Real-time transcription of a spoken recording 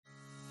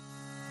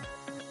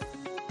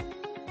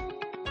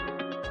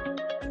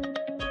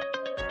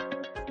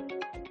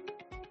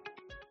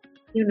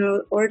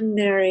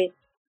ordinary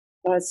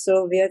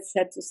Soviets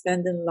had to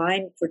stand in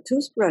line for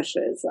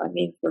toothbrushes,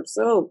 for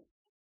soap.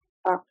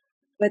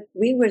 But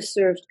we were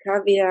served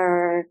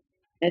caviar,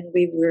 and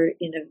we were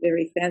in a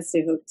very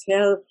fancy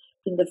hotel.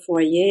 In the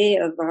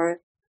foyer of our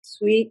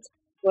suite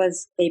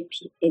was a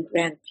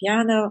grand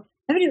piano.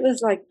 It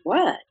was like,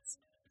 what?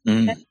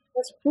 And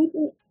because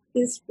Putin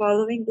is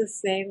following the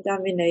same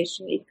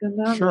domination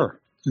economics.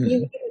 Sure. Mm-hmm.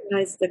 You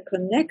recognize the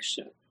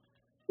connection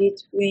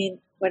between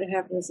what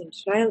happens in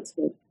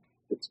childhood,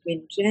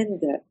 between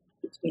gender,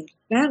 between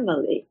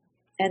family,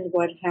 and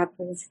what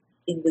happens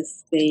in the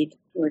state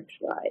or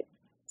tribe.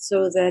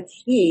 So that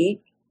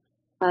he,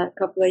 a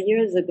couple of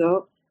years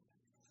ago,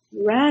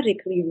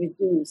 radically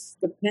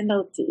reduced the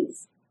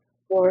penalties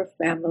for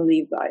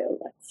family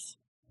violence.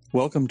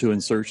 Welcome to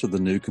In Search of the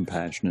New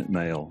Compassionate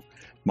Male.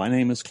 My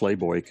name is Clay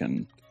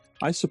Boykin.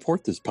 I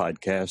support this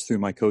podcast through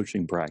my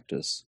coaching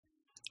practice.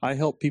 I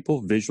help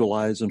people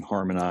visualize and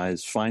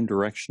harmonize, find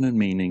direction and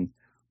meaning,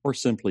 or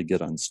simply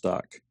get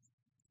unstuck.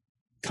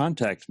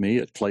 Contact me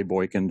at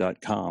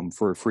clayboykin.com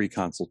for a free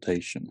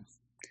consultation.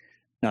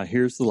 Now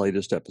here's the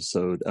latest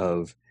episode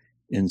of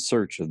In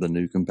Search of the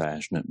New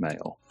Compassionate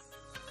Male.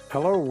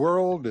 Hello,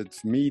 world.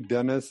 It's me,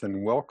 Dennis,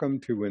 and welcome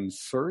to In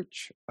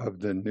Search of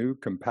the New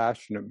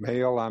Compassionate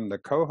Male. I'm the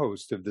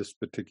co-host of this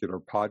particular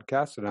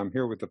podcast, and I'm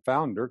here with the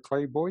founder,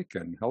 Clay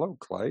Boykin. Hello,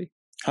 Clay.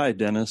 Hi,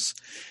 Dennis.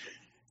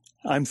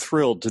 I'm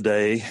thrilled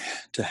today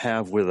to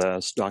have with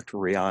us Dr.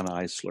 Riane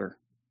Eisler.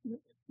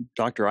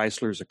 Dr.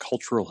 Eisler is a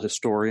cultural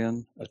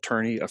historian,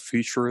 attorney, a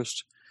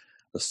futurist,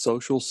 a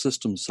social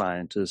systems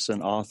scientist,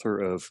 and author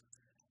of,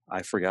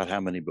 I forgot how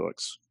many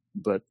books,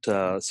 but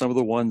some of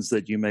the ones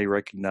that you may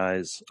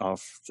recognize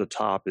off the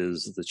top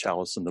is The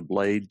Chalice and the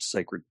Blade,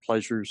 Sacred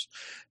Pleasures,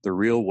 The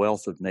Real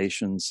Wealth of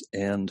Nations,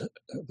 and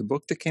the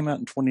book that came out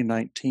in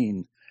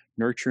 2019,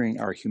 Nurturing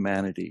Our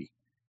Humanity,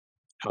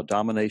 How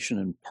Domination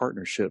and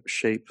Partnership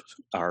Shape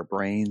Our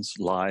Brains,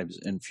 Lives,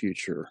 and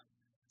Future.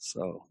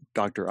 So,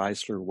 Dr.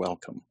 Eisler,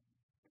 welcome.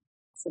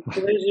 It's a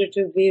pleasure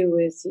to be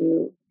with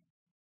you.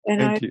 And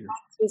Thank you. I'd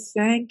like to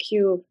thank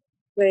you,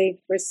 Clay,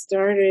 for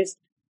starters,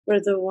 for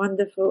the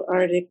wonderful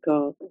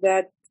article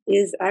that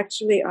is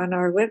actually on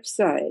our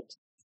website,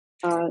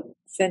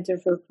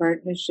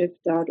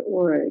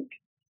 centerforpartnership.org,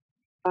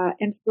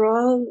 and for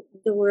all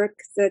the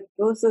work that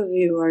both of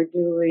you are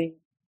doing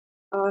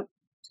to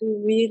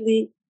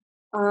really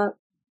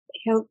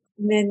help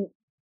men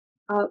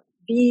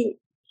be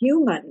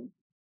human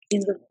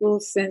in the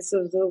full sense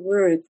of the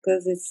word,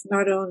 because it's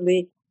not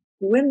only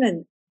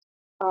women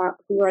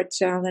who are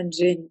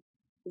challenging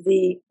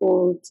the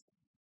old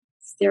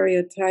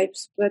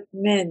stereotypes, but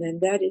men,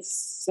 and that is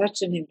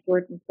such an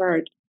important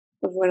part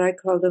of what I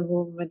call the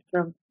movement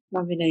from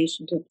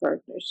domination to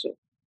partnership.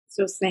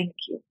 So thank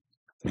you.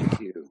 Thank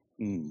you.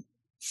 Mm.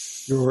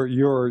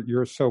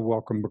 You're so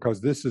welcome, because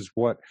this is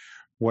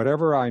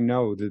whatever I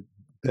know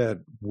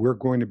that we're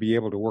going to be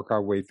able to work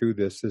our way through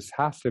this. This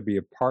has to be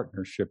a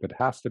partnership. It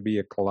has to be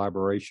a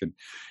collaboration.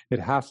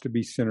 It has to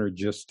be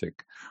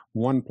synergistic.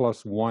 1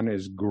 + 1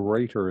 is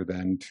greater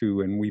than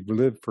 2. And we've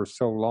lived for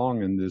so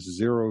long in this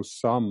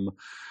zero-sum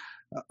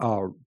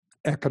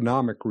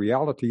economic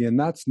reality, and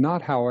that's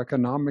not how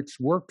economics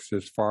works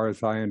as far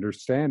as I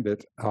understand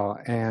it.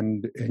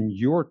 And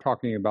you're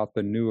talking about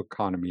the new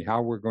economy,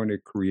 how we're going to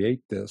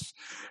create this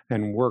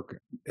and work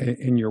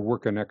in your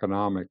work in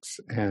economics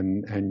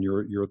and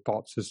your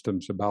thought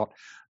systems about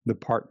the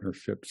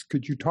partnerships.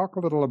 Could you talk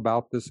a little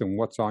about this and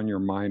what's on your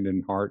mind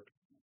and heart?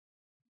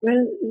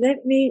 Well,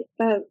 let me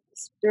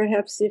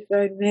perhaps, if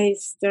I may,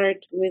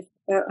 start with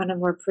on a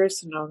more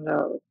personal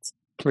note.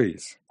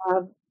 Please.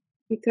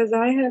 Because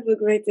I have a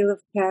great deal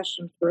of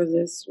passion for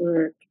this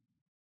work.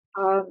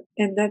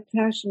 And that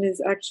passion is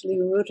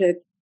actually rooted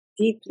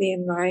deeply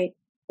in my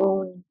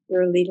own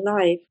early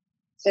life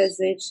as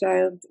a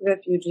child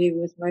refugee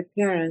with my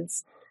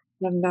parents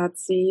from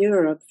Nazi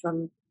Europe,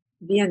 from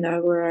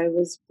Vienna, where I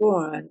was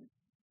born.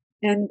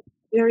 And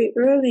very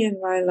early in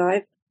my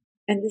life,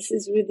 and this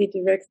is really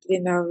directly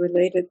now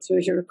related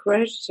to your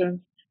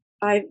question,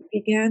 I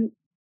began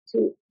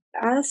to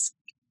ask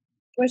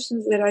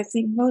questions that I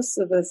think most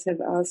of us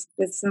have asked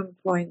at some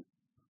point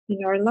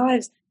in our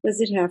lives. Does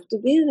it have to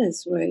be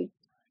this way?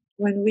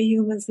 When we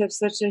humans have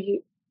such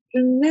a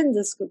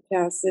tremendous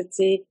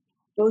capacity,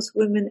 both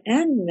women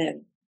and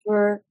men,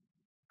 for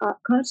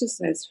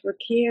consciousness, for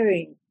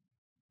caring,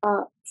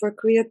 for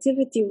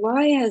creativity,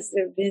 why has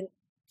there been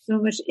so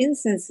much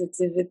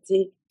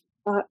insensitivity,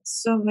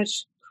 so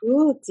much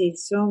cruelty,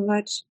 so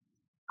much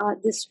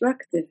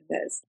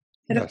destructiveness?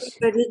 And Yes. of course,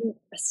 I didn't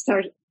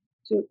start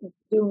to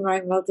do my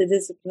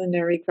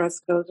multidisciplinary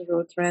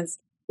cross-cultural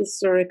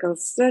trans-historical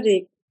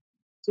study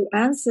to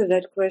answer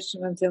that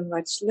question until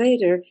much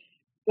later.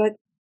 But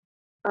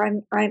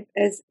I'm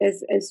as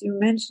you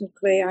mentioned,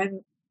 Clay,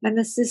 I'm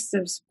a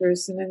systems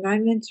person, and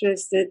I'm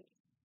interested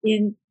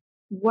in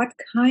what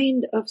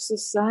kind of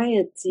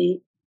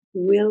society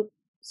will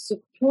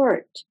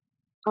support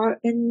our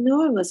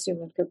enormous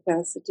human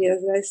capacity,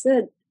 as I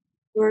said,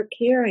 for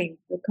caring,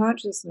 for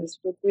consciousness,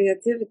 for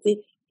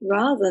creativity,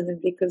 rather than,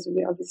 because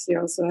we obviously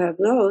also have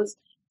those,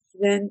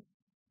 than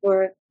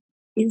for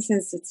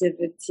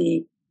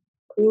insensitivity,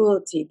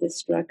 cruelty,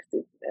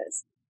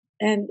 destructiveness.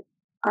 And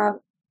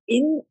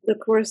in the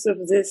course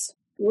of this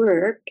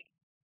work,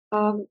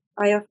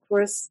 I, of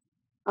course,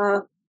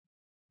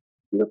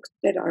 looked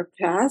at our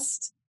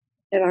past,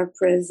 at our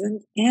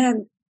present,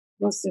 and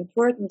most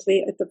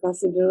importantly, at the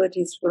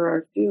possibilities for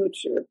our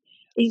future,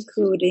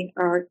 including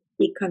our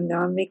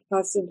economic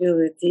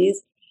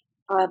possibilities.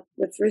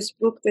 The first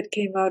book that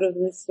came out of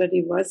this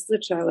study was The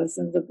Chalice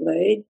and the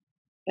Blade,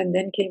 and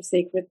then came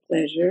Sacred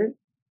Pleasure,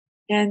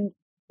 and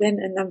then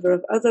a number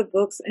of other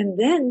books. And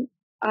then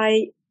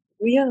I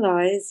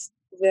realized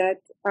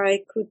that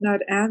I could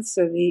not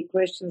answer the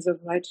questions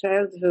of my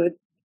childhood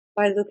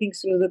by looking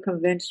through the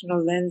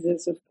conventional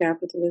lenses of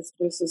capitalist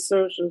versus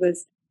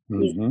socialist,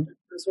 East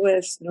versus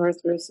West,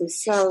 North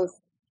versus South,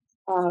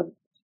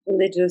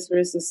 religious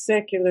versus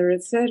secular,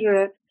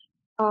 etc.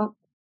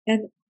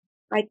 And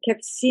I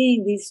kept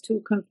seeing these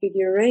two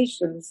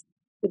configurations,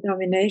 the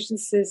domination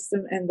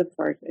system and the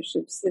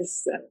partnership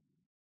system.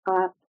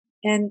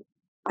 And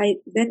I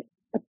then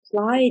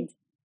applied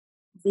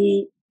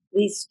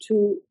these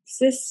two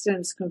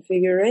systems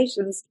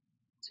configurations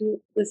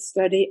to the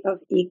study of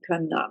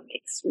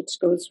economics, which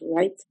goes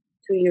right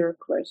to your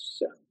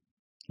question.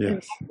 Yes.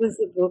 And that was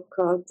a book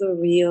called The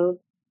Real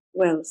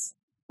Wealth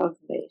of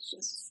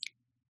Nations.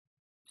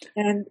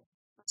 And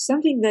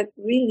something that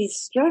really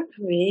struck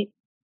me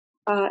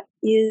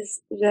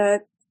is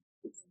that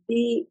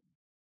the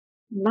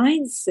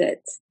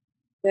mindset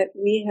that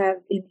we have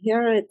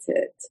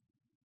inherited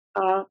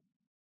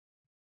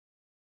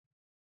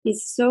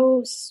is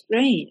so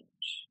strange.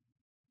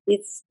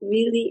 It's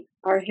really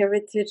our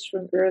heritage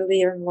from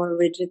earlier, more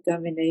rigid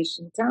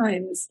domination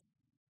times.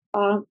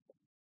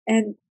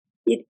 And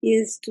it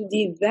is to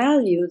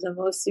devalue the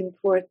most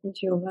important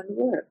human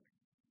work,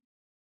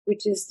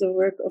 which is the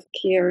work of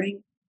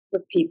caring for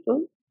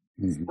people,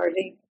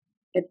 starting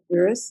at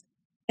birth,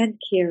 and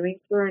caring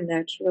for our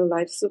natural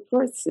life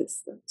support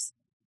systems.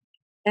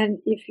 And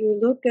if you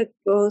look at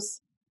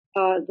both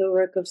the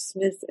work of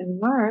Smith and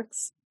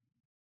Marx,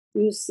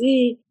 you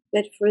see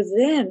that for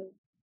them,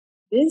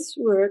 this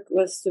work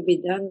was to be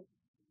done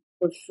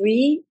for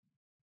free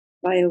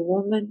by a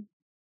woman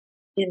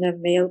in a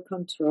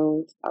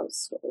male-controlled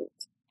household.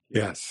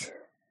 Yes.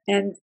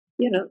 And,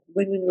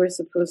 women were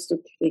supposed to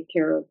take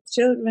care of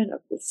children,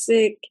 of the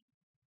sick,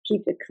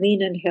 keep a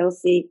clean and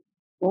healthy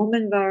home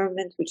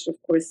environment, which of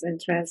course then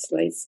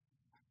translates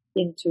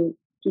into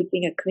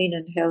keeping a clean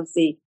and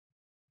healthy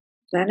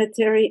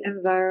planetary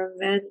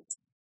environment.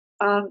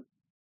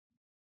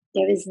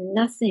 There is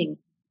nothing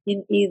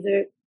in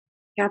either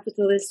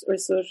capitalist or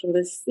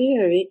socialist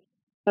theory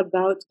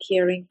about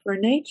caring for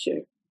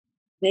nature.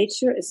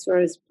 Nature, as far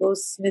as both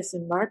Smith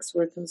and Marx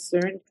were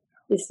concerned,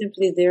 is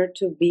simply there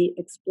to be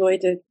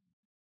exploited.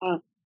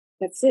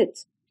 That's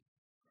it.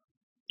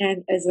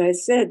 And as I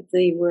said,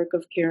 the work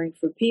of caring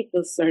for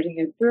people starting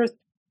at birth,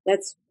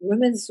 that's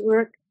women's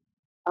work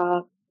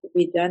to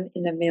be done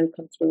in a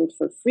male-controlled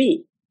for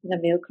free, in a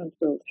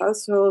male-controlled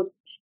household.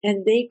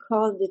 And they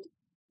called it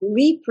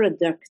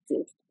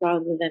reproductive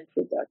rather than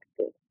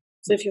productive.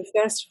 So if you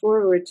fast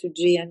forward to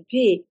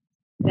GNP,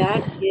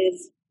 that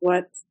is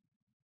what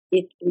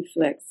it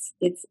reflects.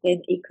 It's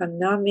an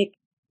economic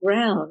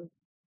ground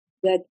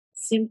that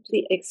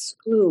simply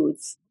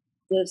excludes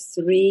the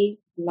three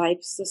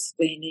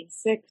life-sustaining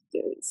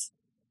sectors,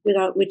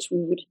 without which we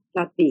would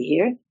not be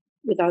here,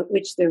 without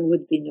which there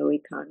would be no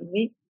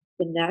economy: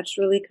 the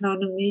natural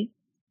economy,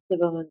 the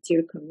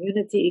volunteer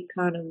community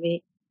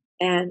economy,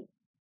 and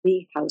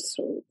the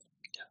household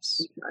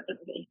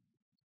economy.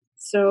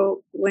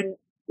 So when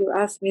you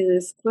ask me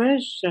this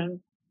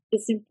question,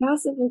 it's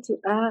impossible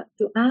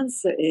to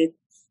answer it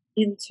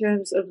in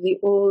terms of the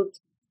old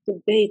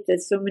debate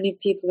that so many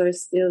people are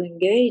still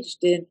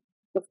engaged in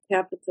of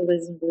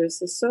capitalism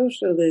versus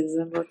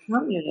socialism or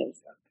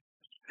communism.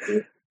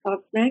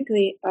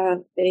 Frankly,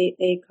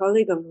 a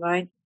colleague of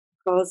mine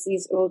calls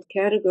these old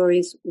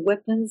categories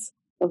weapons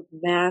of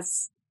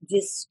mass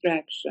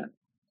distraction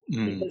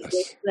because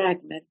they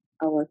fragment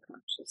our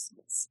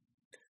consciousness.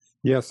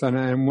 Yes,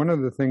 and one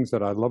of the things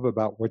that I love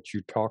about what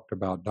you talked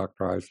about,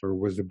 Dr. Eisler,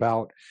 was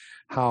about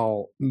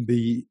how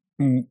we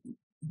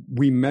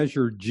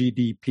measure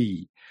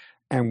GDP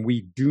and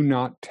we do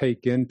not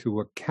take into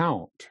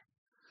account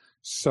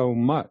so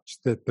much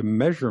that the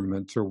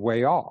measurements are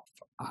way off.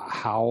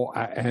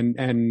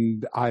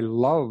 And I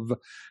love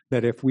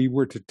that if we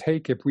were to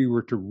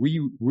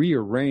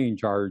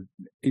rearrange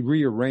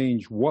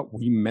what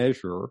we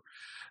measure,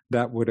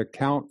 that would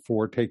account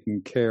for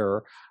taking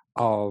care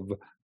of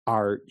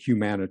our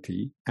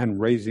humanity and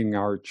raising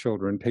our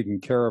children,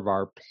 taking care of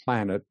our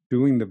planet,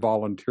 doing the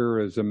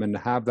volunteerism, and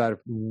have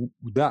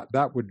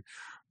that would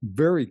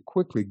very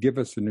quickly give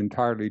us an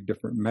entirely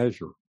different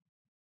measure.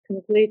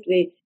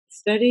 Completely.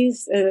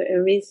 Studies, a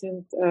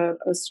recent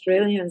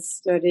Australian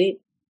study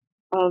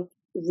of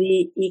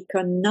the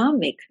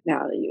economic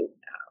value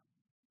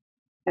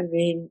now. I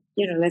mean,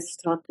 let's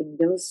talk in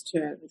those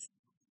terms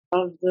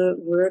of the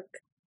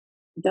work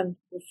done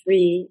for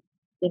free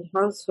in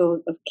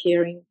household of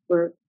caring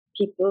for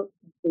people,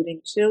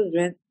 including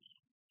children,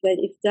 that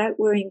if that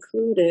were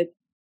included,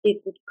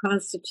 it would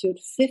constitute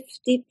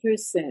 50%.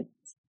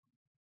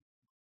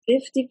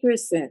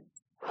 50%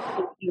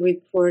 of the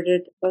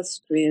reported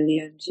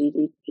Australian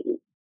GDP.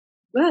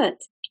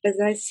 But, as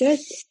I said,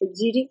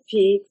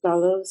 GDP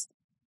follows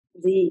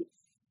the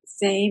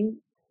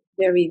same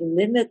very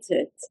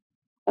limited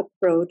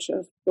approach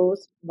of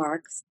both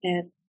Marx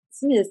and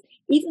Smith,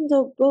 even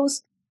though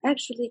both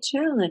actually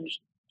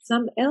challenge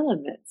some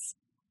elements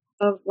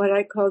of what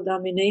I call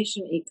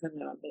domination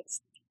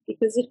economics,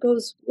 because it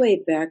goes way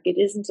back. It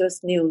isn't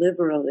just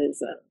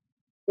neoliberalism,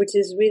 which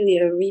is really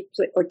a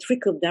replay, or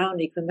trickle-down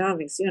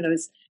economics,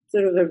 it's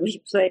sort of a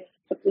replay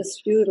of this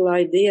feudal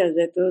idea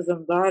that those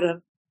on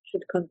bottom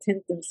should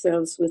content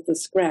themselves with the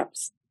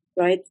scraps,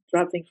 right?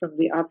 Dropping from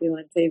the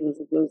opulent tables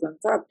of those on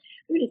top.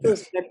 I mean, it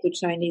goes back to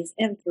Chinese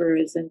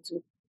emperors and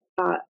to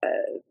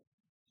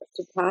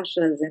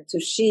pashas and to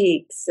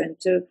sheiks and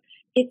to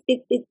it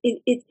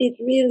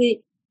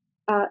really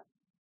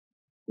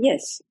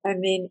yes, I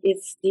mean,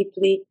 it's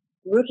deeply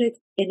rooted,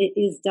 and it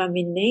is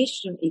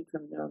domination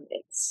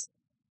economics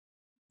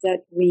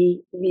that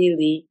we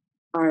really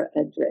are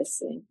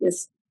addressing.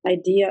 This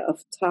idea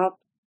of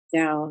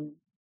top-down,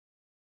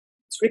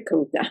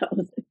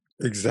 trickle-down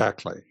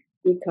Exactly.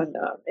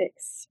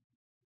 economics.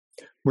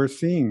 We're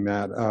seeing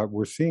that.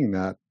 We're seeing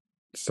that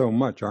so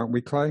much, aren't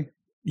we, Clay?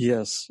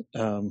 Yes.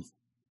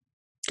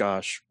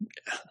 Gosh,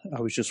 I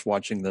was just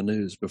watching the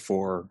news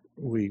before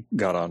we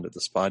got onto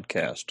this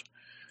podcast,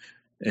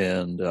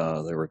 and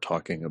they were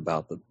talking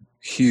about the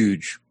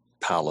huge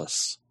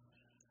palace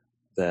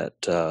that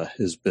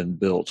has been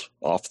built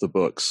off the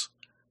books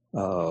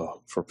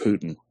for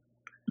Putin.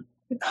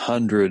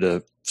 100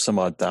 of some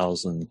odd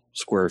thousand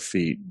square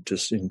feet,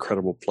 just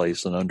incredible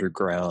place, an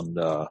underground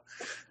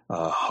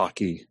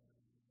hockey,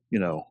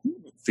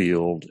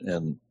 field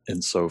and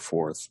so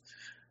forth.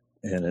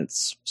 And it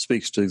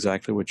speaks to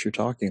exactly what you're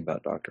talking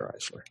about, Dr.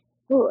 Eisler.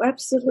 Oh,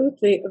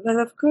 absolutely. Well,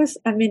 of course,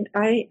 I mean,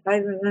 I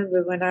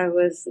remember when I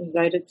was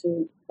invited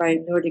by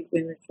Nordic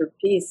Women for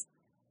Peace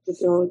to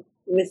go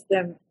with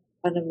them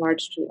on a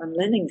march on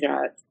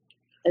Leningrad.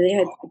 And they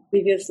had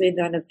previously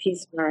done a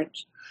peace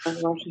march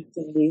on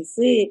Washington,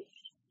 D.C.,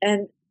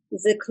 and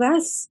the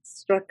class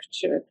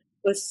structure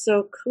was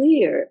so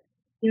clear.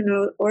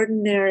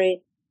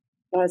 Ordinary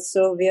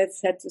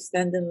Soviets had to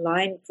stand in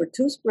line for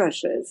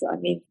toothbrushes,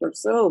 for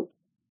soap.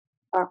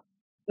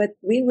 But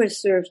we were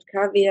served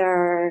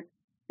caviar,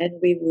 and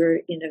we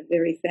were in a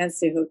very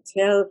fancy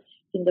hotel.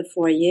 In the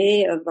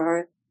foyer of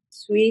our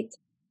suite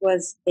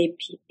was a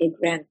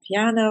grand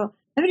piano.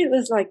 I mean, it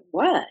was like,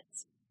 what?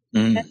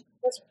 And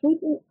because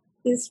Putin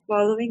is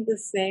following the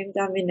same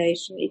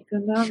domination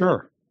economics.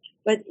 Sure.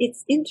 But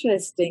it's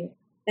interesting,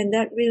 and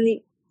that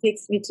really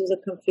takes me to the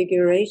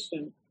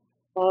configuration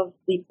of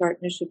the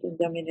partnership and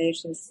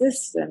domination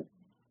system.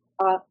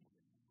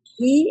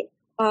 He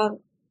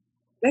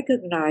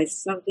recognized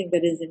something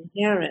that is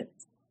inherent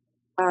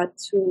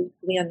to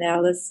the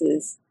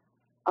analysis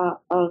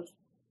of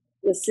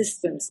the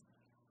systems,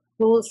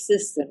 whole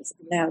systems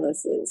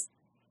analysis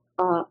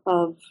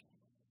of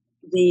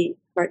the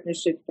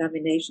partnership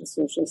domination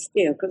social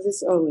scale, because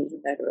it's always a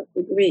matter of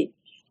degree.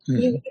 Mm-hmm.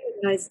 He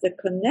recognized the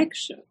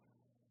connection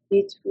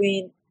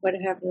between what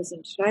happens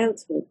in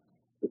childhood,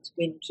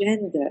 between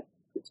gender,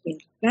 between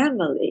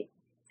family,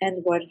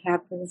 and what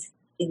happens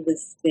in the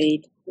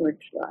state or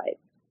tribe.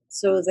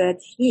 So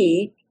that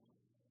he,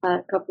 a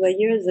couple of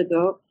years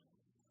ago,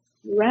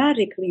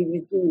 radically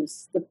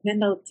reduced the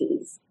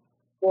penalties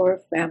for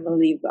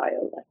family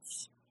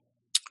violence.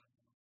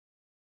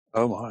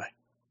 Oh, my.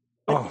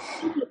 But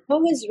people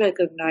always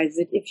recognize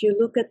it. If you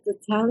look at the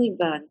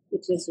Taliban,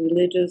 which is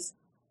religious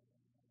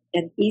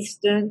and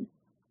Eastern,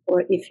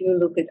 or if you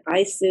look at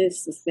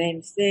ISIS, the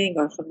same thing,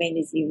 or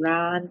Khomeini's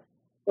Iran,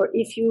 or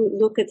if you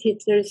look at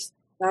Hitler's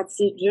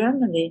Nazi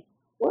Germany,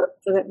 or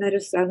for that matter,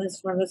 Stalin's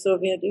former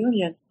Soviet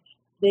Union,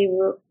 they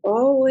were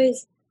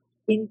always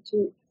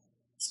into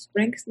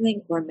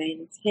strengthening or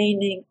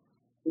maintaining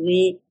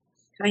the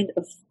kind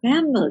of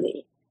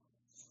family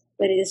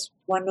that is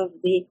one of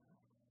the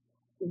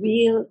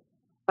real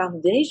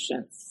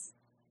foundations.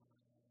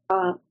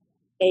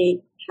 A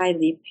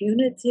highly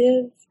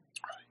punitive,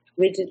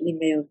 rigidly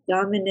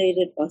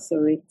male-dominated,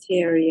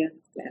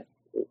 authoritarian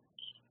family.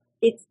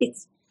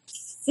 It's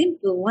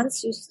simple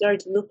once you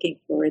start looking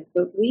for it,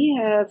 but we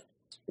have,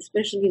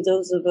 especially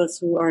those of us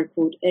who are,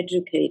 quote,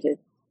 educated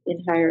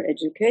in higher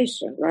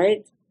education,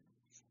 right?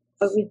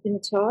 But we've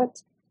been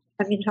taught,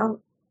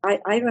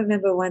 I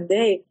remember one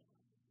day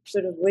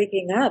sort of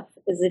waking up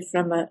as if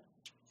from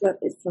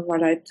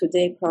what I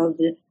today call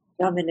the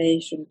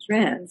domination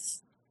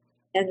trance,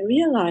 and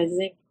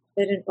realizing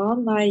that in all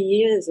my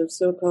years of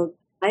so-called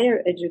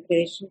higher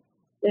education,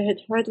 there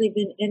had hardly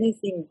been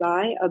anything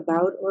by,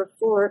 about, or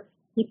for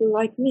people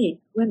like me,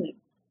 women.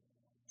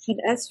 And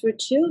as for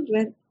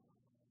children,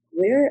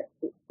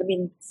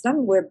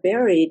 some were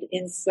buried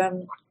in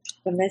some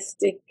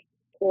domestic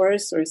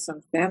course or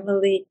some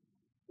family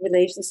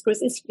relations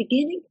course. It's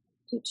beginning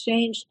to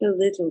change a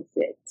little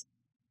bit,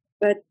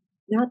 but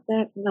not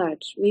that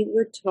much. We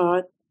were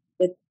taught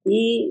that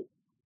the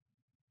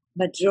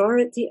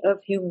majority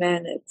of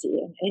humanity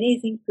and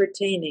anything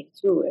pertaining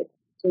to it,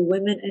 to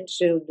women and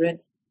children,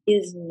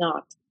 is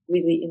not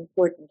really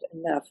important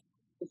enough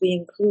to be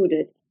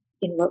included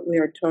in what we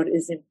are taught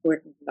is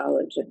important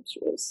knowledge and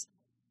truth.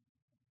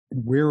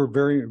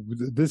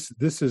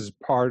 This is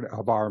part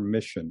of our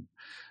mission,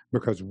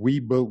 because we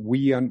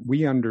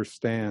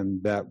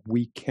understand that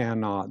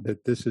that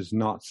this is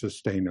not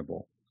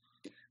sustainable.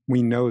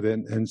 We know that,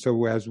 and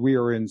so as we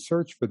are in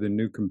search for the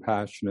new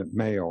compassionate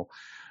male,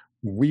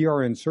 we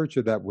are in search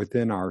of that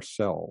within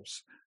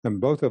ourselves. And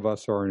both of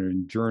us are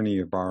in a journey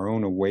of our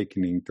own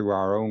awakening through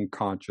our own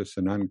conscious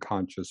and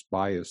unconscious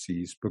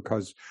biases,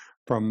 because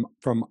from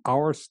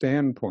our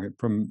standpoint,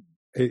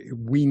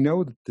 we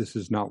know that this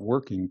is not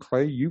working.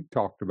 Clay, you've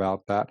talked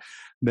about that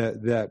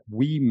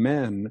we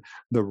men,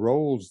 the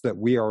roles that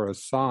we are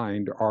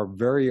assigned are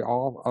very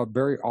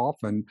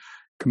often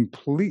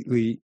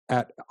completely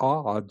at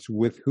odds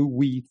with who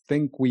we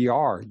think we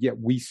are. Yet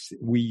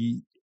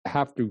we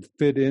have to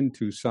fit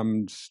into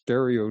some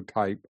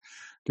stereotype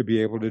to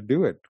be able to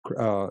do it.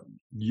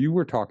 You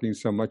were talking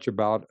so much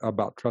about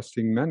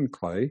trusting men,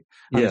 Clay.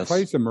 Yes. And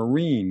Clay's a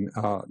Marine,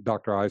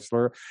 Dr.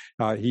 Eisler.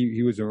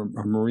 He was a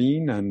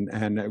Marine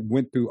and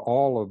went through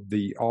all of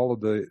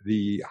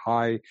the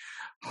high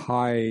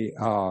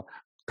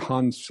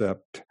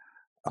concept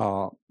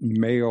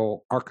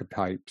male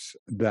archetypes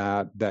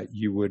that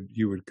you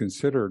would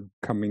consider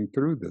coming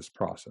through this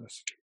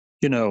process.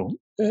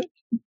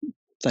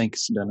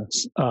 Thanks,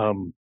 Dennis.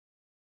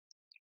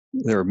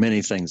 There are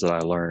many things that I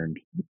learned.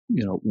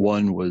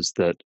 One was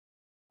that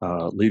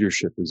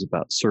leadership is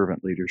about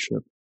servant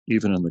leadership,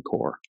 even in the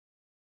Corps.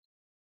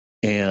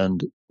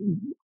 And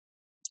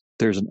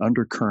there's an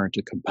undercurrent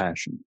of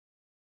compassion.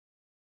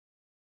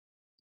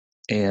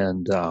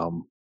 And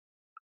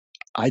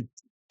I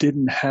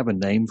didn't have a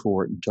name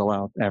for it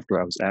until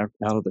after I was out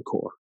of the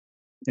Corps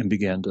and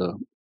began to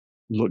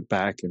look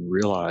back and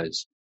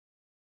realize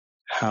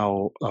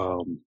how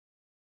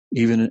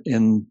even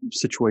in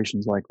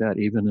situations like that,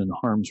 even in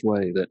harm's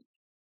way, that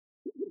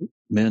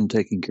men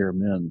taking care of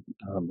men,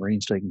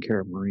 Marines taking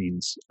care of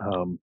Marines,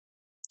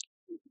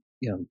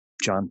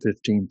 John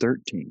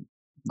 15:13,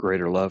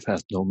 greater love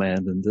hath no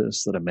man than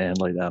this, that a man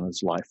lay down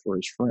his life for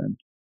his friend.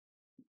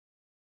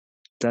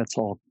 That's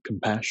all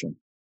compassion.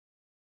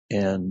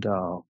 And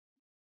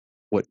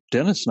what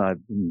Dennis and I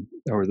have been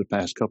over the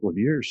past couple of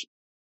years,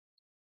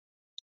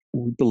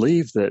 we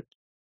believe that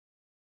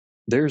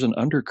there's an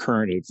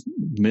undercurrent of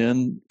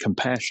men,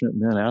 compassionate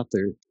men out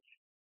there.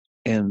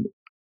 And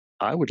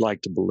I would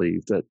like to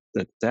believe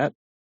that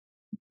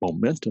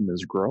momentum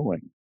is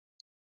growing,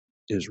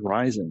 is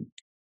rising.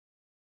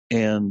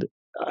 And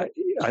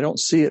I don't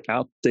see it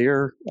out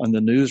there on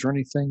the news or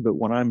anything, but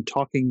when I'm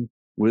talking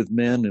with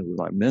men and with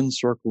my men's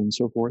circle and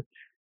so forth,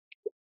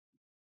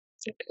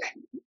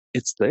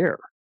 it's there.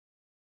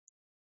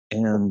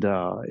 And,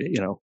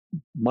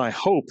 my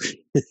hope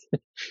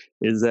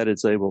is that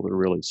it's able to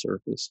really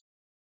surface.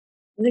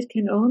 It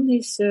can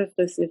only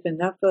surface if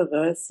enough of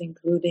us,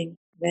 including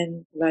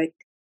men like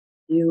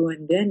you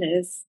and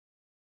Dennis,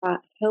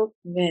 help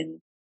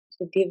men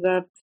to give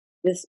up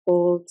this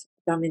old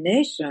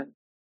domination.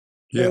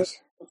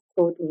 Yes. Of,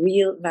 quote,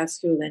 real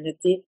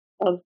masculinity,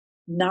 of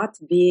not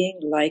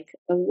being like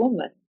a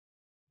woman.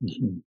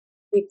 Mm-hmm.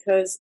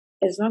 Because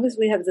as long as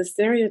we have the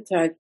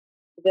stereotype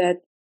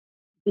that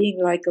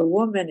being like a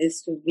woman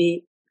is to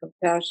be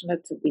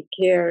compassionate, to be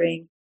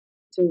caring,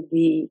 to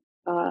be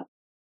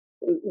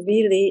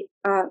really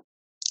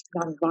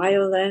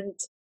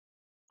nonviolent,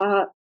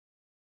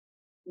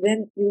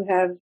 then you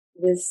have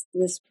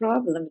this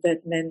problem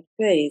that men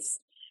face.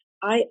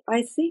 I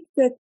think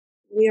that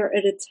we are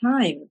at a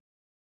time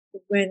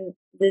when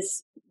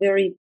this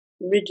very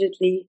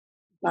rigidly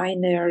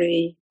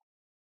binary,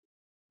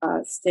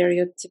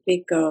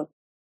 stereotypical,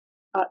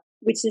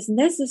 which is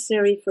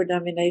necessary for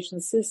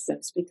domination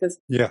systems, because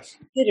yes,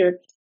 consider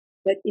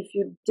that if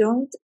you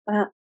don't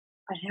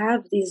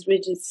have these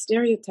rigid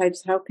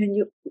stereotypes, how can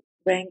you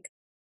rank,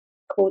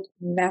 quote,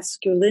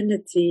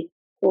 masculinity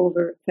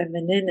over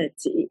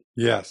femininity?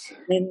 Yes.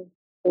 Men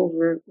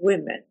over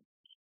women.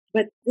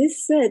 But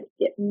this said,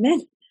 it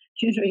meant,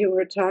 you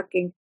were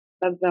talking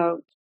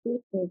about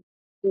Putin,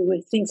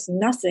 who thinks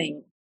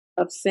nothing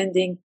of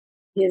sending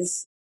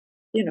his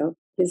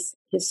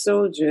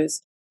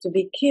soldiers to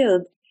be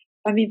killed.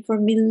 I mean, for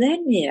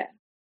millennia,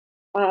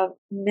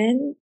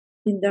 men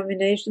in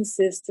domination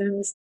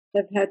systems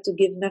have had to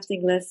give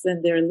nothing less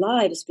than their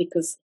lives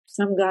because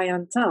some guy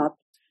on top,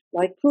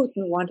 like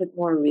Putin, wanted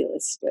more real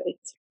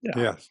estate. Yeah.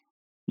 Yes.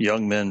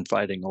 Young men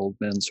fighting old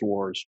men's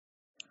wars.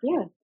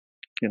 Yeah.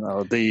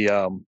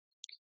 The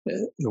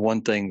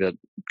one thing that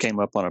came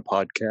up on a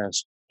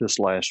podcast this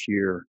last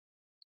year,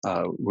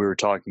 we were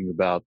talking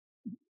about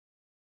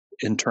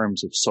in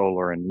terms of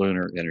solar and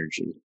lunar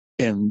energy.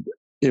 And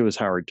it was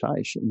Howard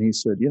Teich. And he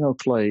said,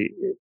 Clay,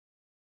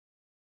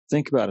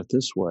 think about it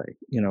this way.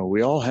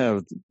 We all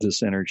have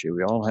this energy.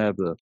 We all have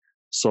the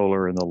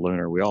solar and the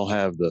lunar. We all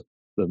have the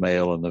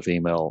male and the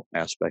female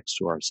aspects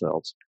to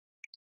ourselves.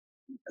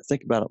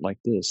 Think about it like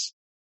this.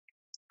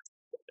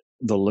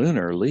 The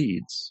lunar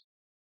leads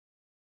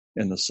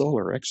and the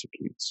solar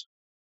executes.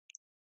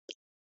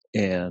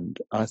 And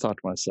I thought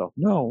to myself,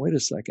 no, wait a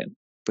second.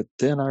 But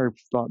then I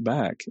thought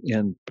back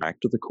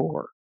to the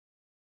core.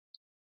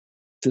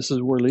 This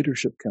is where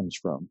leadership comes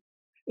from.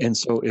 And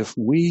so if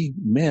we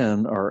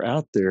men are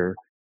out there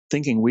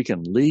thinking we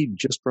can lead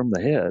just from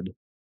the head,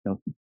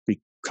 be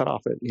cut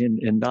off it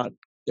and not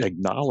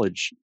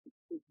acknowledge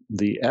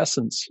the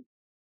essence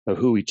of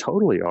who we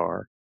totally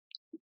are,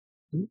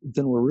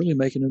 then we're really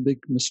making a big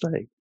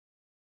mistake.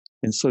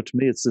 And so to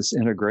me, it's this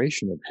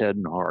integration of head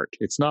and heart.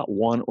 It's not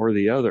one or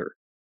the other.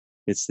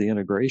 It's the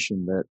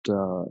integration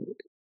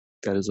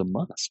that is a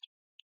must.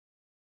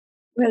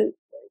 Well,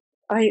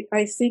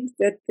 I think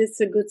that this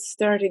is a good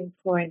starting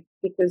point,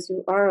 because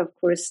you are, of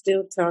course,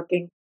 still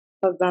talking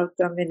about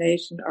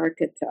domination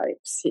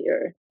archetypes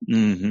here,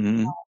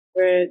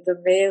 where the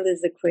male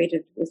is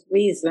equated with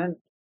reason.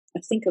 I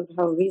think of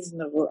how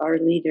reasonable our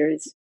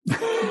leaders.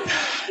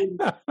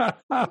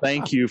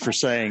 Thank you for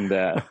saying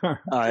that.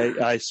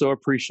 I so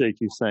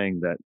appreciate you saying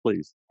that.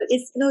 Please.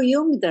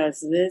 Jung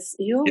does this.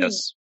 Jung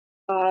yes.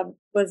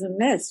 Was a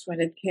mess when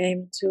it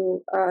came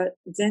to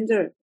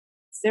gender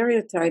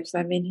stereotypes.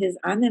 I mean, his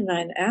anima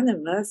and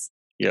animus.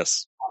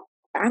 Yes.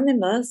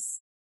 Animus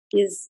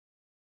is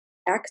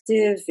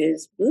active,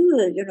 is,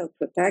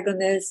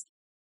 protagonist.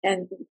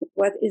 And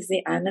what is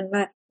the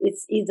anima?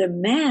 It's either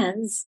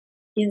man's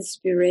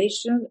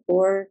inspiration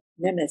or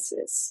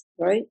nemesis,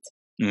 right?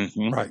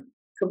 Mm-hmm. Right.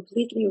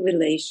 Completely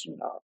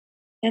relational.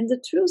 And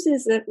the truth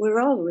is that we're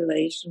all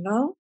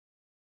relational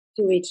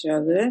to each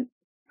other.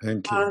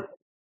 Thank you.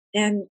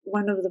 And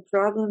one of the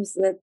problems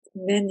that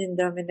men in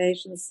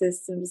domination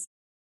systems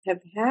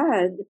have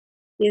had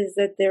is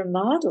that their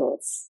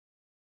models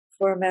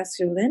for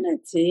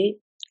masculinity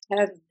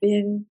have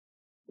been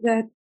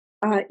that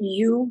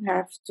you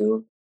have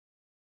to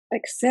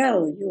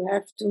excel, you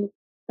have to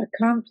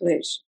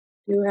accomplish,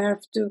 you have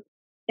to,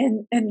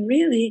 and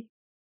really,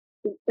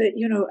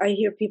 I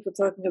hear people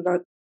talking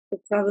about the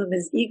problem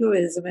is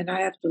egoism, and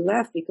I have to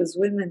laugh because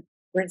women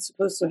weren't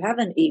supposed to have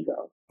an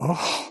ego.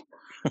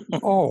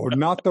 Oh,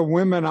 not the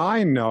women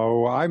I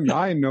know. I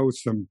know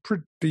some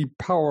pretty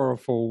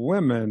powerful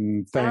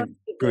women, thank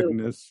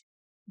goodness.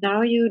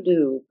 Now you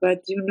do.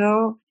 But in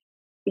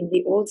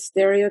the old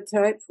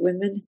stereotype,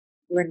 women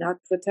were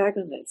not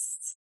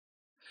protagonists.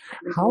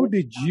 How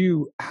did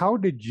you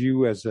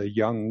as a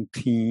young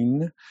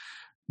teen,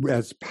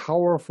 as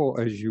powerful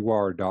as you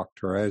are,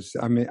 Doctor,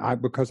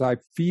 because I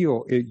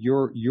feel it,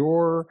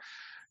 your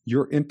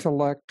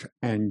intellect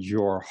and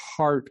your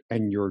heart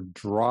and your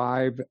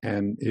drive,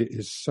 and it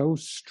is so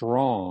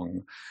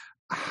strong.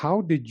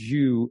 How did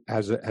you,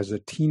 as a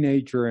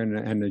teenager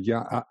and a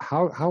young,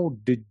 how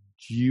did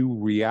you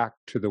react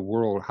to the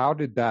world? How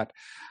did that?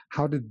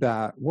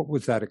 What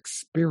was that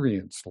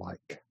experience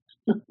like?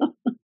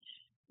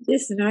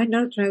 Listen, I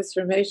know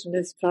transformation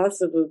is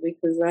possible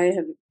because I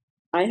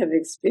have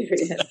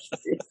experienced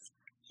this.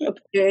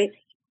 Okay,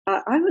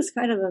 I was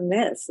kind of a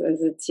mess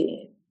as a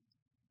teen.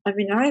 I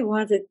mean, I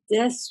wanted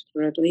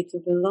desperately to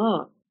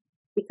belong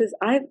because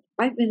I've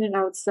been an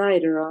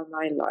outsider all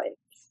my life.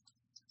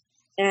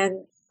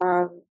 And,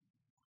 I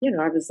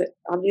was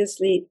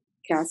obviously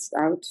cast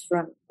out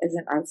as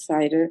an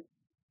outsider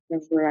from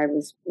where I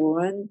was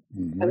born.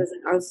 Mm-hmm. I was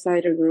an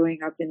outsider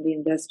growing up in the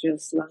industrial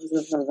slums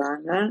of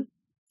Havana.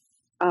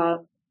 I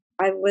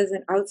was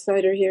an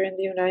outsider here in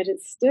the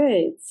United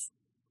States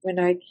when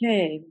I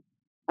came.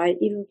 I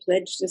even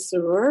pledged a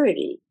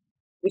sorority,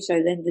 which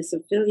I then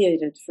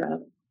disaffiliated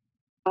from.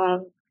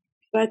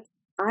 But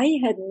I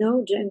had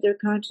no gender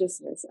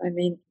consciousness. I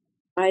mean,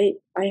 I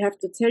have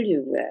to tell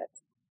you that.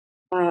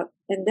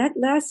 And that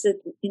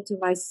lasted into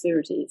my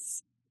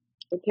 30s.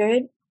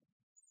 Okay?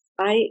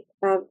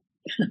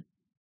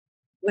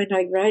 When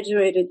I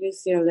graduated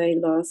UCLA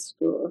Law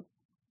School,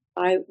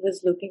 I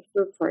was looking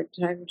for a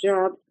part-time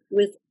job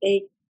with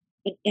an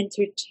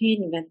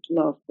entertainment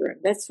law firm.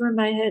 That's where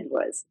my head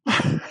was.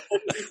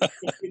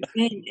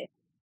 Entertainment.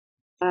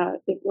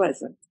 It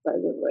wasn't, by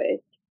the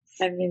way.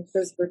 I mean,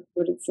 because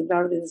what it's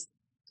about is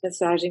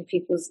massaging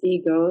people's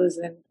egos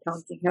and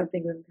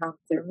helping them count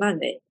their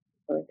money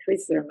or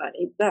increase their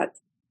money. But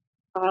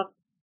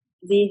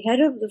the head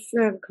of the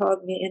firm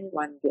called me in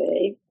one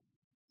day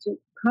to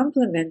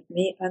compliment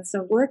me on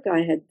some work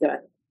I had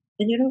done.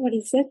 And you know what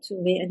he said to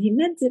me? And he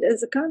meant it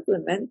as a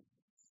compliment.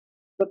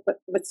 But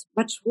what's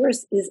much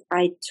worse is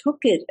I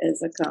took it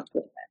as a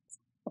compliment.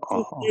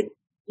 He said,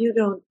 you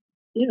don't,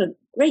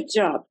 great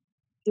job.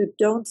 You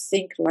don't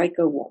think like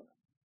a woman.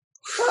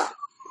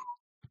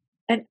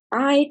 And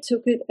I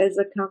took it as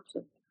a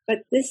compliment.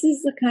 But this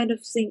is the kind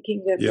of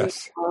thinking that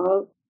we've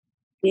all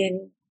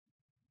been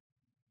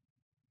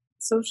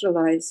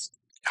socialized.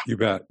 You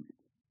bet.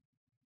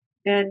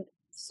 And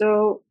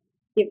so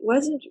it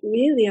wasn't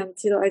really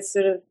until I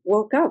sort of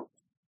woke up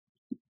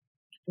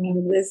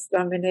from this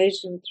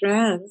domination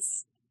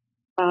trance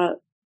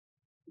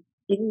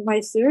in my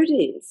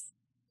 30s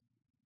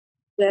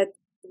that,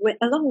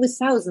 along with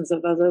thousands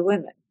of other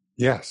women,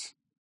 Yes.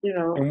 you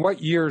know, And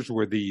what years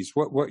were these?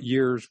 What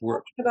years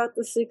were? about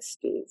the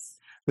 60s.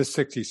 The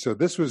 60s. So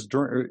this was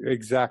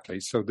exactly.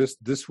 So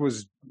this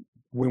was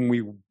when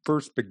we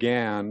first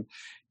began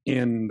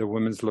in the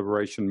women's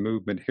liberation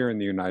movement here in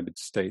the United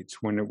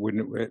States. When it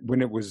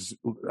was,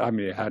 I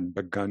mean, it hadn't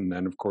begun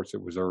then. Of course,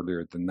 it was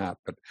earlier than that.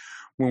 But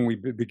when we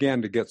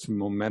began to get some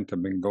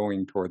momentum and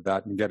going toward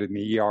that, and getting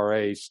the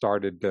ERA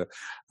started to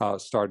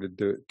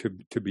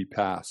be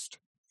passed.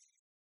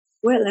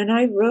 Well, and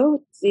I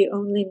wrote the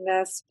only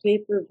mass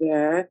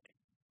paperback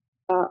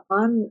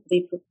on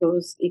the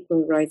proposed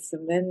Equal Rights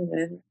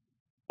Amendment.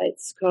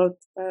 It's called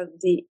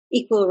the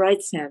Equal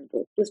Rights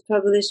Handbook. It was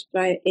published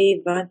by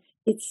Avon.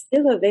 It's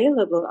still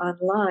available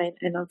online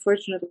and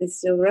unfortunately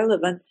still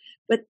relevant.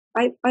 But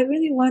I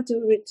really want to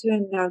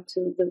return now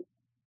to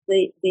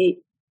the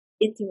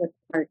intimate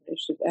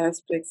partnership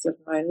aspects of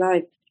my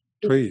life.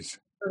 Please.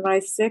 For my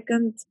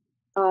second,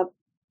 but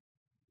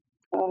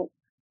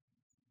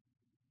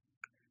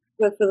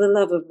for the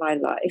love of my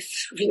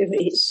life,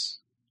 really,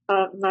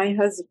 my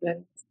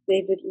husband,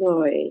 David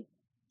Lloyd,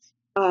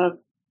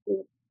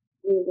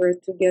 we were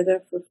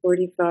together for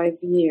 45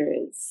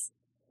 years,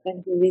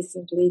 and he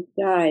recently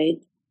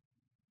died,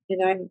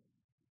 and I'm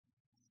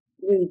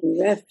really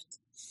bereft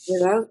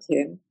without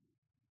him.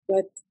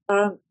 But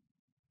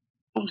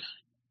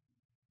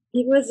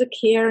he was a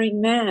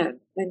caring man,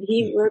 and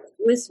he worked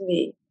with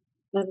me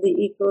on the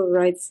Equal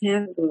Rights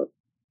Handbook,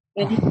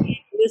 and he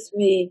came with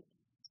me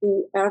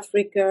to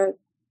Africa,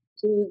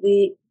 to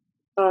the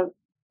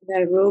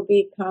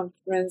Nairobi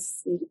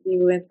conference, the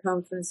UN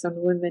Conference on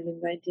Women in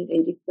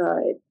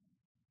 1985.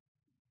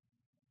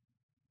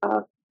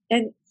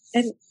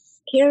 And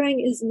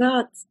caring is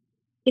not,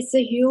 it's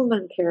a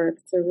human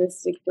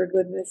characteristic, for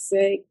goodness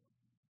sake.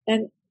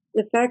 And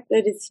the fact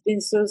that it's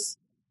been so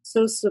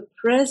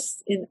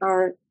suppressed in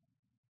our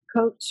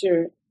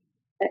culture,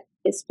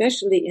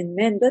 especially in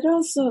men, but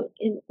also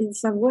in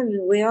some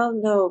women, we all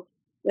know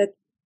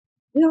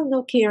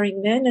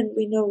caring men, and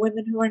we know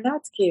women who are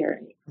not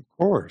caring. Of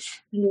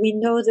course. And we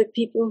know that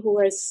people who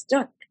are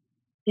stuck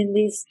in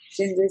these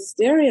gender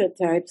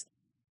stereotypes.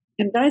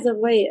 And by the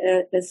way,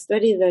 a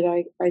study that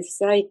I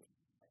cite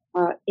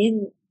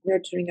in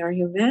Nurturing Our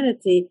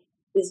Humanity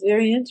is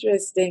very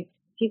interesting.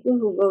 People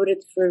who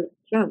voted for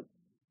Trump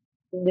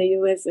in the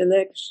U.S.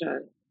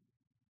 election,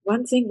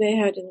 one thing they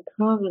had in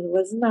common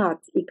was not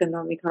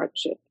economic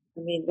hardship.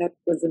 I mean, that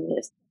was a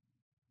myth.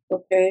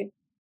 Okay?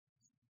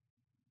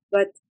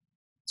 But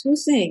two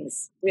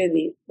things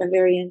really are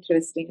very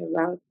interesting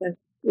about them,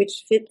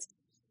 which fit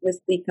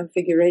with the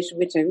configuration,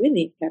 which I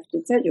really have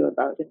to tell you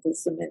about in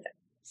just a minute.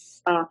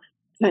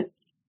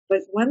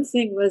 But one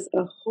thing was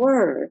a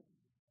horror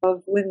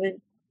of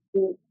women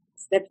who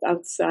stepped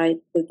outside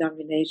the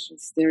domination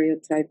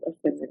stereotype of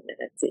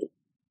femininity.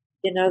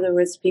 In other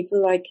words,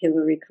 people like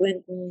Hillary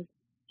Clinton,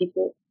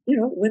 people,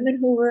 women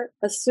who were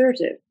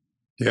assertive.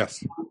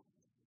 Yes.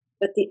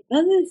 But the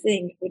other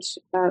thing which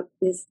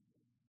is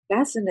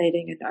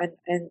fascinating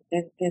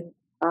and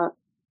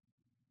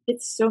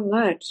fits so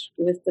much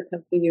with the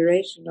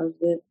configuration of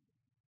the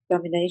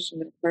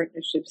domination and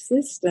partnership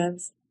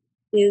systems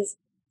is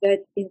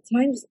that in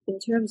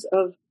terms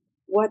of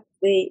what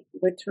they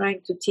were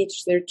trying to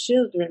teach their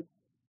children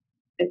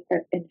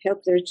and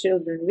help their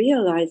children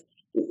realize,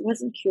 it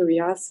wasn't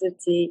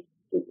curiosity,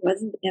 it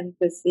wasn't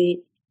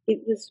empathy,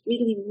 it was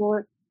really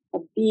more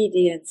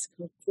obedience,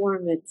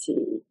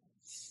 conformity.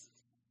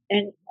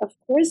 And of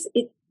course,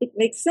 it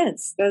makes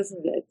sense,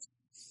 doesn't it?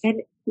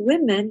 And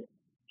women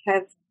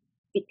have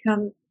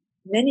become,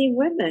 many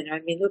women,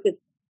 I mean, look at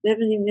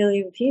 70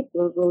 million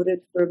people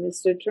voted for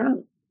Mr.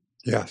 Trump.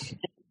 Yes.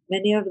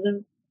 Many of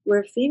them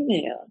were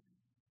female.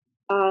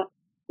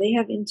 They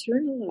have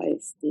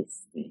internalized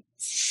these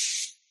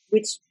things,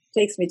 which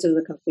takes me to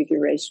the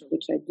configuration,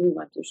 which I do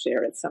want to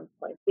share at some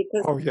point.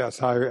 Because oh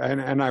yes,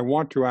 I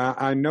want to.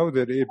 I know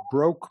that it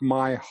broke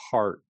my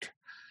heart,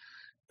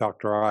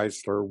 Dr.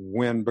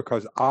 Eisler,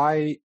 because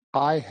I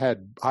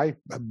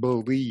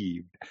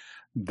believed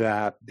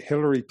that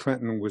Hillary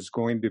Clinton was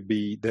going to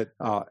be that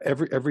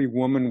every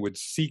woman would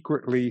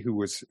secretly who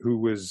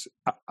was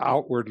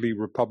outwardly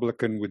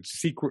Republican would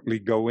secretly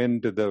go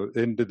into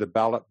the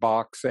ballot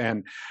box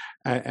and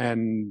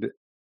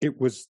it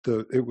was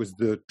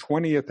the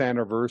 20th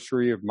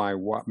anniversary of my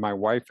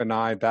wife and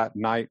I that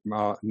night,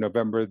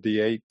 November the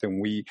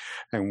 8th,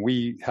 and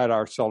we had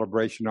our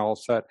celebration all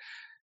set.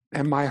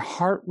 And my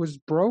heart was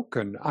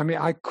broken. I mean,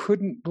 I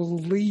couldn't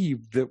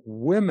believe that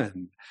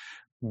women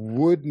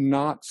would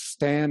not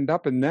stand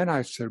up. And then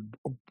I said,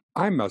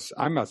 I must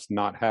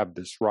not have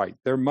this right.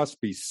 There must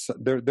be,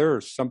 there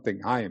is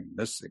something I am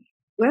missing.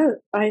 Well,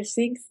 I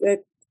think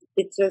that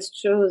it just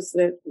shows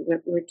that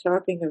what we're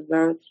talking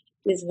about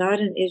is not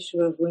an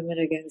issue of women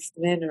against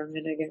men or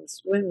men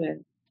against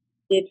women.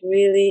 It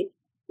really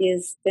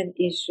is an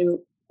issue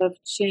of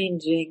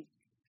changing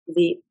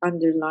the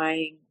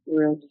underlying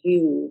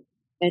worldview.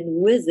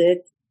 And with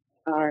it,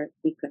 our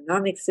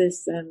economic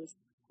systems,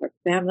 our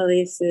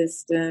family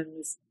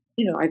systems,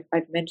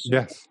 I've mentioned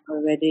yes.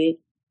 already,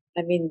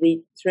 I mean,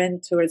 the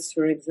trend towards,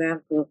 for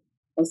example,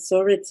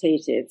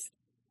 authoritative,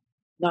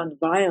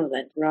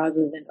 nonviolent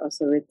rather than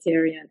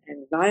authoritarian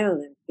and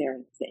violent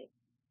parenting,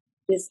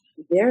 this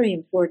very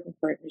important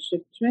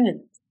partnership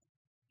trend,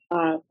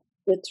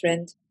 the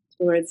trend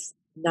towards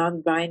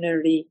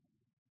non-binary,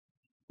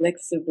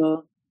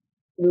 flexible,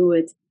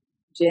 fluid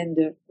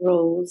gender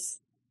roles.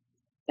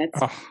 That's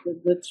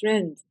the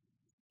trend.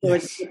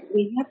 Yes.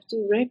 We have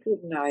to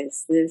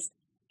recognize this,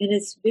 and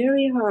it's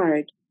very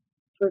hard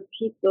for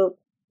people,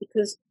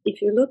 because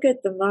if you look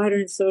at the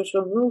modern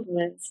social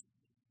movements,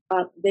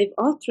 they've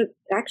all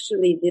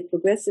actually the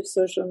progressive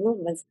social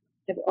movements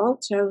have all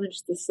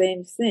challenged the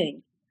same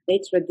thing, a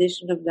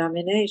tradition of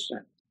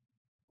domination.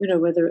 You know,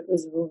 whether it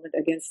was a movement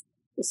against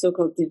the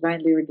so-called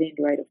divinely ordained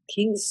right of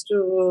kings to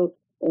rule,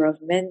 or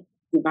of men,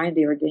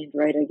 divinely ordained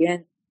right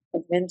again,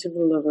 of men to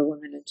rule over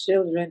women and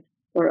children,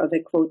 or of a,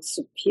 quote,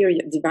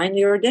 superior,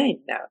 divinely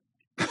ordained now,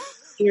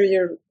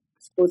 superior,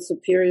 quote,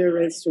 superior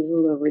race to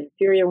rule over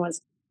inferior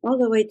ones, all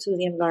the way to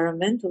the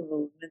environmental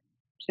movement,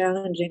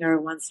 challenging our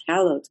once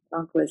hallowed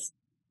conquest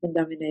and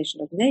domination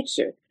of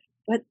nature.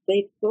 But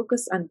they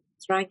focus on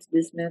trying to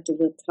dismantle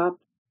the top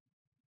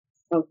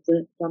of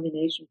the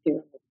domination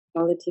pyramid,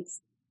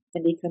 politics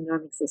and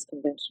economics as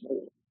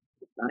conventionally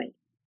defined.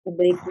 And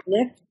they've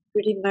left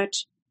pretty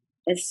much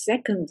as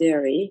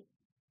secondary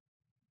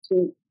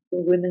to the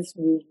women's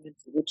movement,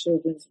 to the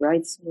children's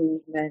rights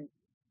movement,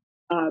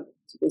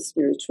 to the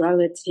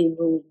spirituality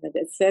movement,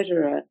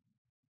 etc.,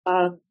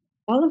 all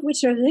of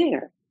which are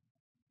there,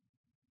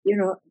 you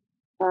know,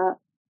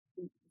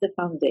 the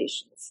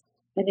foundations.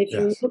 And if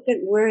you look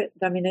at where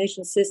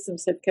domination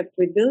systems have kept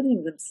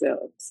rebuilding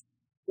themselves,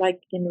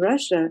 like in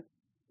Russia,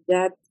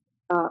 that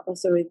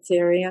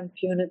authoritarian,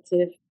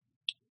 punitive,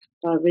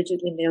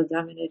 rigidly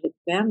male-dominated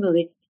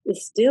family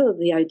is still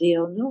the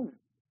ideal norm.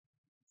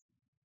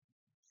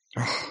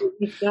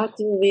 We've got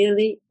to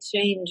really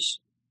change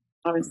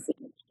our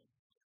thinking.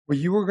 Well,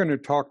 you were going to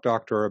talk,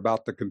 Doctor,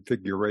 about the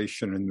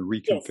configuration and the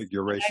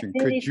reconfiguration.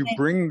 Yes, could you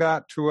bring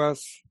that to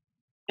us?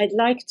 I'd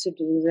like to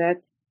do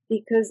that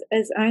because,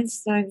 as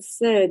Einstein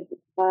said,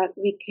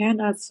 we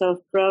cannot solve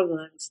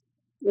problems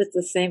with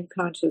the same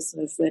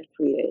consciousness that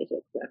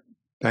created them.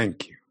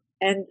 Thank you.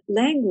 And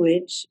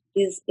language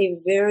is a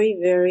very,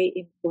 very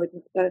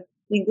important.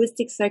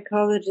 Linguistic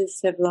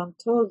psychologists have long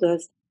told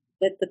us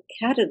that the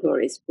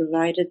categories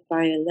provided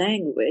by a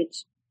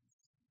language,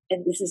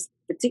 and this is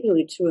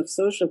particularly true of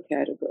social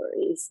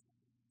categories,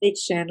 they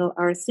channel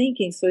our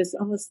thinking. So it's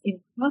almost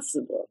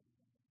impossible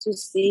to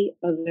see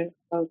other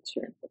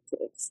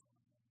alternatives.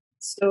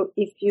 So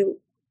if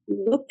you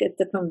look at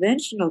the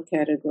conventional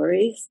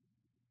categories,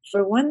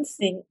 for one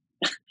thing,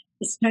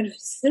 it's kind of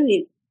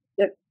silly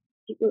that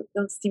people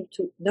don't seem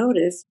to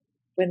notice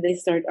when they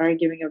start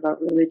arguing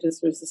about religious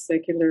versus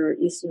secular, or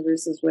Eastern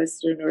versus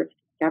Western, or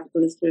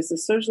capitalist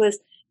versus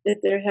socialist,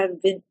 that there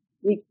have been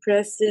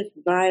repressive,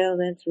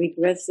 violent,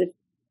 regressive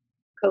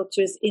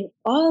cultures in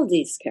all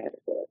these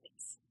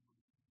categories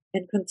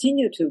and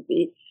continue to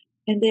be.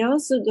 And they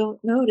also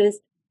don't notice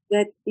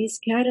that these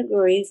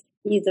categories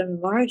either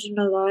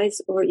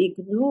marginalize or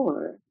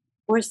ignore,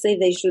 or say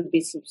they should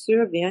be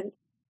subservient,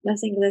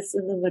 nothing less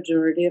than the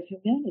majority of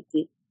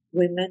humanity,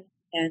 women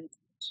and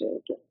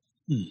children.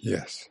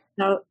 Yes.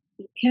 Now,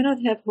 you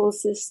cannot have whole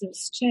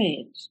systems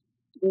change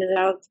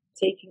without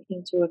taking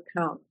into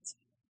account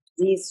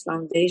these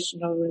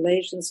foundational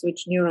relations,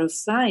 which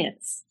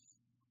neuroscience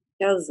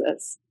tells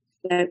us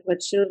that what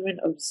children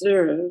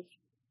observe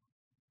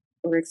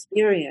or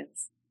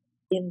experience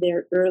in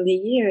their early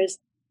years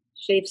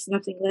shapes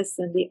nothing less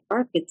than the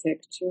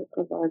architecture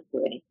of our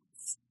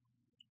brains.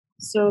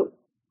 So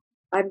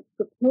I'm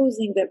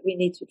proposing that we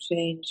need to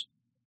change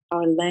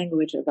our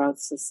language about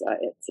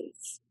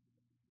societies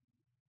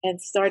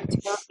and start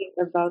talking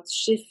about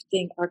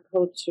shifting our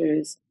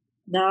cultures,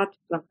 not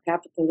from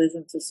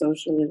capitalism to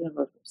socialism,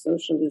 or from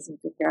socialism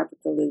to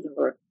capitalism,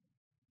 or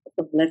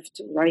from left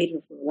to right,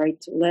 or from right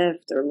to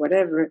left, or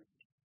whatever,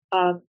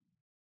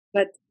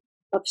 but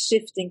of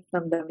shifting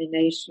from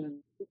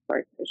domination to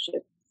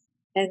partnership.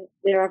 And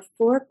there are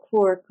 4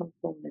 core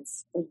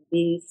components of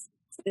these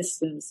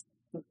systems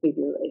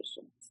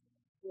configurations.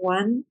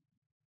 One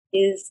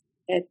is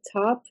a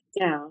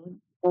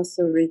top-down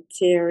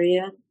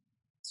authoritarian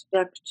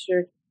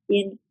structure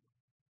in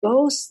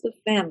both the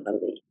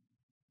family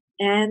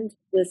and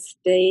the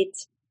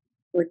state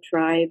or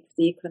tribe,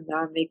 the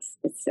economics,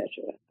 etc.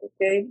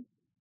 Okay?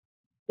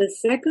 The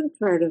second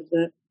part of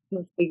the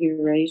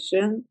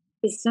configuration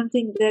is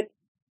something that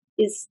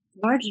is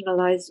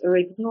marginalized or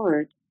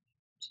ignored,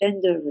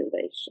 gender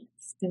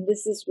relations. And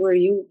this is where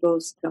you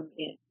both come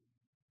in.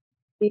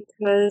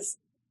 Because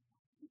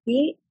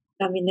the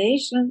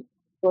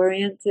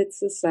domination-oriented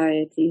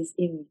societies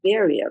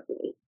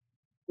invariably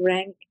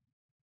rank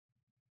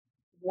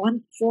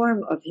one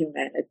form of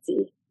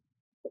humanity,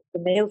 the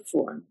male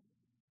form,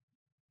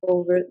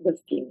 over the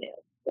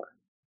female form.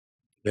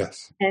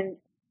 Yes. And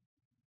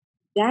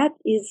that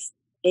is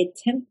a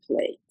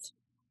template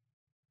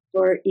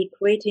for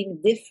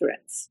equating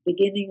difference,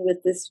 beginning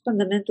with this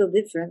fundamental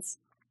difference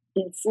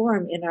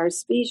inform in our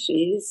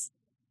species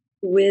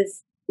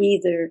with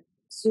either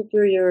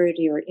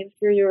superiority or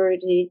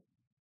inferiority,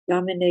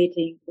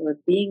 dominating or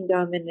being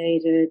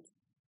dominated,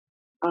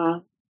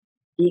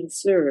 being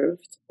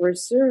served or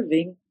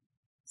serving.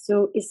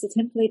 So it's the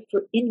template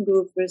for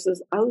in-group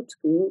versus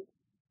out-group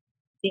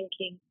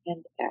thinking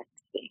and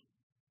acting.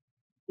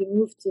 You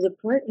move to the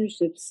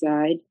partnership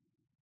side,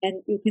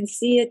 and you can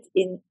see it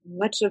in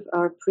much of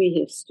our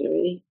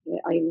prehistory.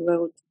 I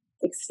wrote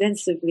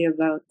extensively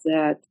about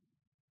that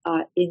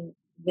in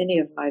many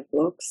of my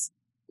books,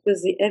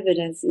 because the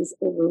evidence is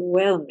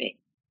overwhelming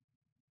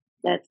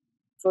that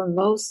for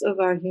most of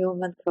our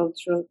human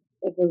cultural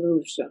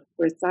evolution,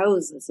 for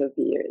thousands of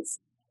years,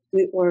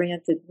 we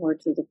oriented more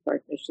to the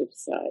partnership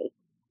side.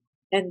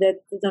 And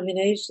that the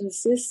domination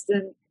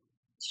system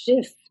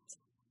shift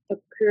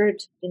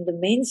occurred in the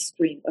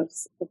mainstream of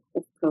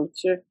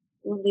culture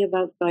only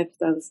about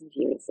 5,000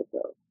 years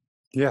ago.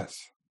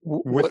 Yes.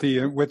 With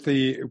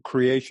the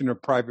creation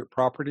of private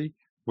property,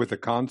 with the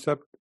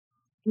concept?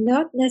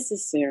 Not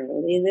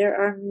necessarily. There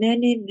are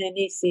many,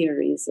 many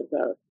theories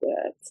about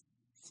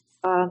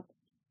that.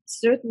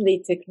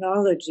 Certainly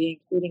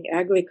technology, including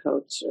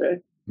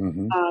agriculture,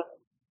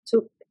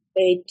 took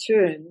a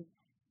turn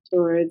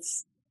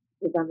towards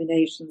the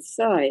domination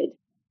side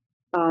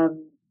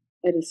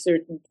at a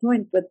certain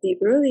point, but the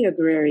early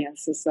agrarian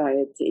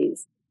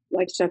societies,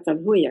 like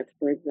Çatalhöyük,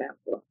 for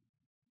example,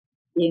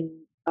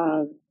 in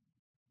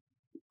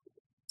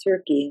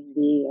Turkey, in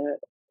the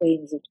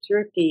plains of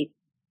Turkey,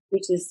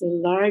 which is the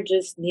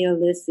largest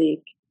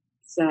Neolithic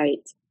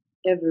site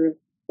ever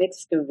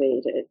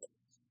excavated.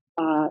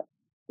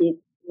 It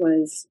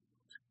was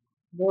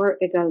more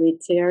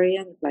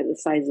egalitarian by the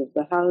size of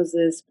the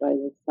houses, by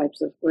the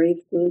types of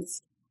grave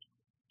goods,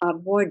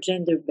 more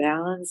gender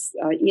balanced.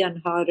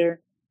 Ian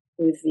Hodder,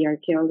 who is the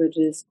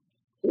archaeologist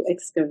who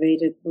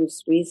excavated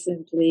most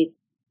recently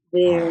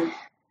there,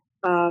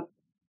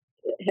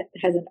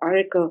 has an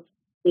article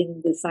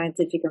in the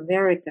Scientific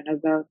American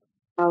about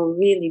how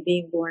really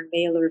being born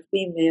male or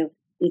female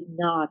did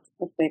not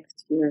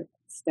affect your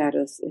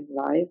status in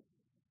life.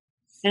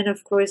 And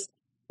of course,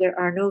 there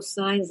are no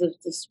signs of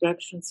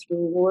destruction through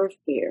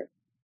warfare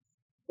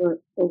for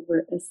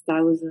over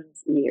 1,000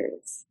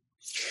 years.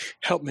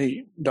 Help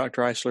me,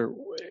 Dr. Eisler.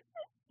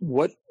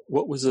 What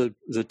was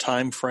the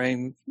time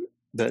frame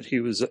that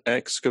he was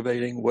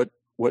excavating? What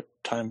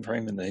time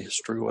frame in the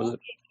history was it?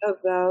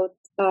 About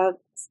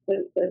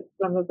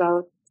from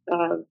about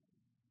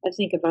I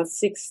think about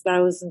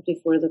 6,000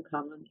 before the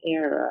Common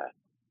Era.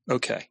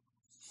 Okay.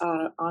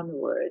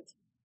 Onward.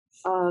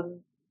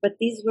 But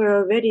these were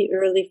already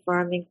early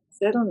farming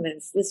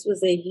settlements. This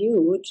was a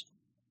huge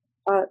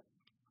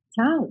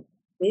town,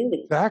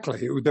 really.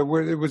 Exactly. It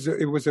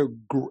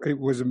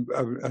was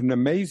an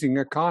amazing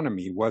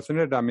economy, wasn't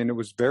it? I mean, it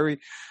was very.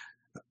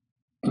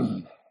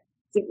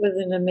 It was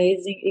an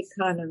amazing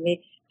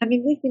economy. I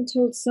mean, we've been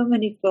told so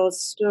many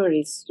false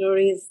stories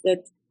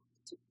that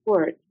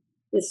support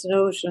this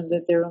notion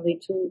that there are only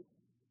two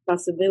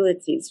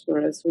possibilities for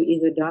us: we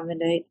either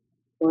dominate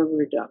or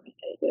we're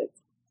dominated.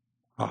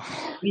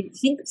 I mean,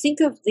 think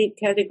of the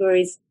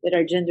categories that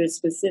are gender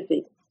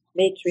specific: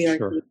 matriarchy,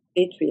 sure.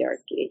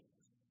 Patriarchy.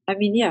 I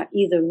mean, yeah,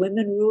 either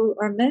women rule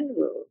or men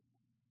rule,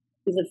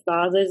 either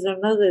fathers or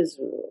mothers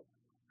rule.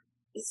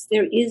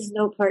 There is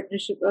no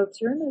partnership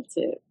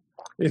alternative.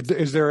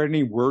 Is there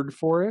any word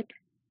for it?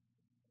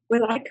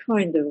 Well, I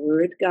coined the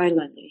word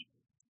Gailani.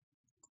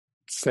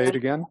 Say it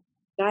again.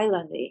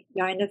 Gailani,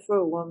 Gaina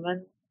for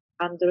woman,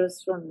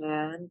 andros for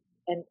man,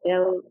 and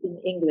L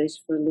in English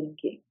for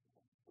linking.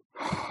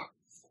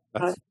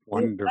 That's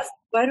wonderful.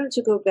 Why don't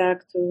you go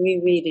back to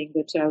rereading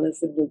The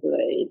Chalice and the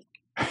Blade?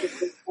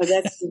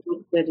 That's the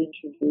book that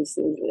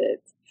introduces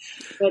it.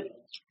 But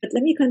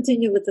let me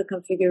continue with the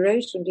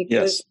configuration,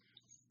 because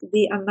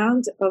the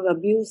amount of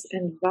abuse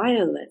and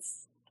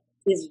violence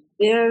is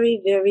very,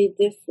 very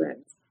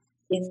different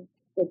in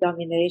the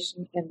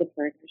domination and the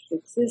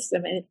partnership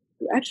system. And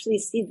you actually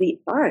see the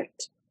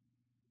art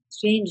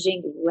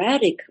changing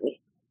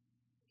radically.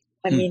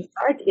 I mean,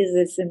 art is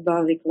a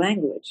symbolic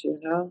language, you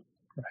know?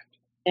 Right.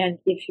 And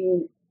if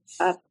you,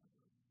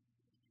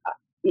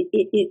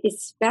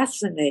 it's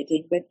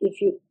fascinating, but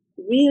if you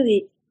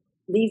really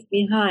leave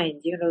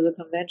behind, you know, the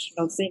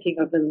conventional thinking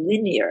of a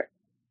linear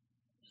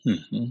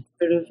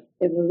sort of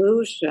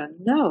evolution,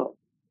 no.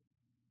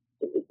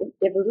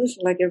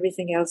 Evolution, like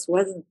everything else,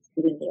 wasn't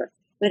linear.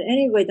 But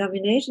anyway,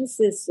 domination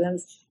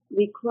systems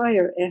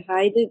require a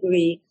high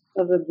degree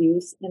of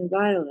abuse and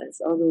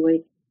violence, all the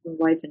way from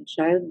wife and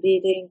child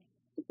beating,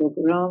 to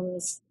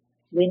pogroms,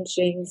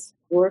 lynchings,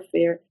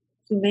 warfare,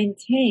 to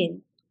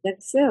maintain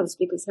themselves,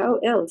 because how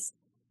else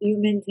do you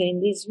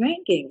maintain these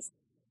rankings?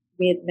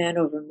 Be it man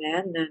over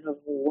man, man over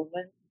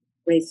woman,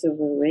 race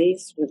over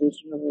race,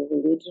 religion over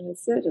religion,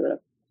 etc.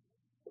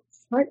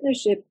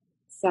 Partnership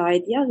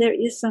side, yeah, there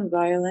is some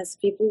violence.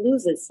 People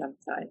lose it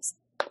sometimes,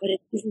 but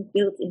it isn't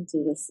built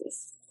into the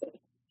system.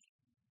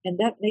 And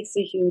that makes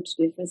a huge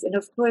difference. And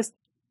of course,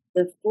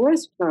 the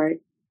fourth part,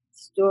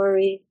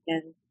 story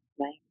and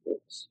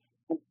language,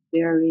 are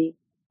very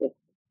different.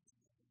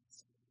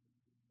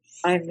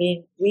 I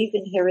mean, we've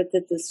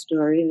inherited the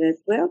story that,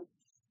 well,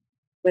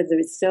 whether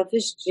it's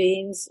selfish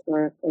genes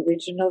or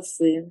original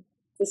sin,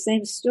 the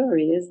same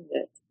story, isn't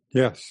it?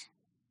 Yes.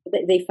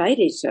 They fight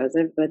each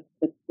other, but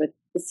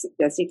it's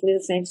basically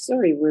the same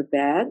story. We're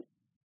bad.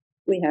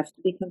 We have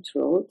to be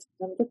controlled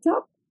from the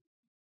top,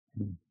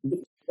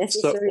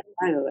 necessarily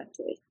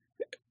violently.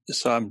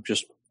 So I'm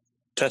just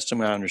testing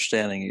my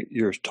understanding.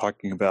 You're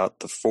talking about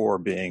the four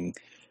being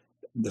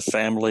the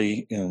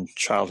family and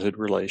childhood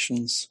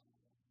relations.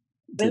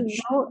 Well,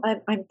 no,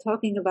 I'm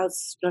talking about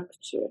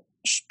structure.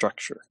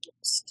 Structure.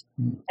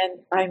 And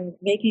I'm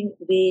making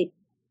the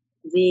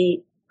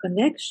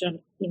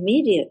connection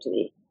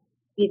immediately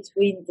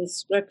between the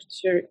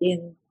structure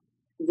in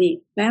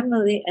the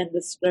family and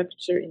the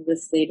structure in the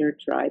state or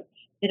tribe.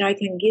 And I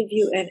can give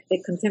you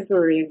a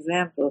contemporary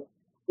example.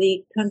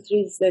 The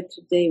countries that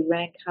today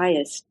rank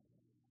highest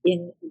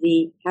in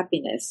the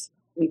happiness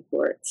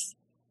reports,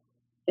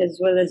 as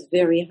well as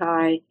very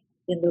high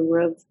in the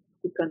World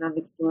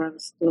Economic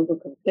Forum's global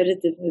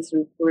competitiveness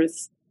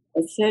reports,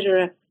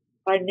 etc.,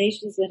 are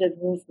nations that have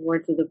moved more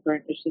to the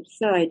partnership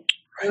side.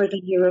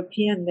 Northern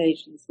European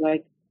nations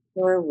like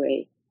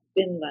Norway,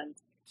 Finland,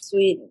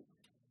 Sweden.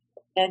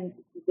 And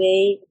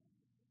they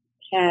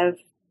have,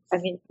 I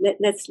mean,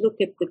 let's look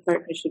at the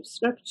partnership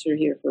structure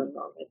here for a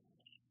moment,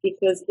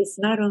 because it's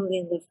not only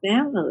in the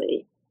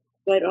family,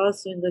 but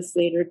also in the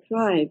state or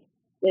tribe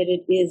that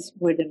it is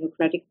more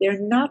democratic. They're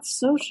not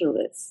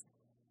socialists.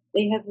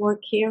 They have more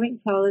caring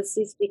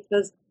policies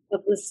because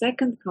of the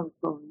second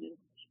component,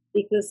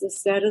 because the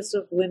status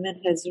of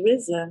women has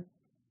risen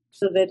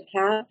so that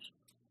half,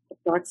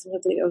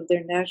 approximately, of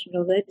their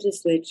national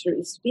legislature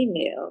is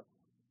female.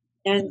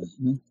 And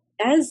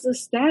as the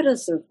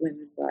status of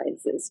women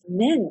rises,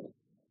 men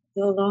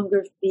no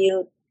longer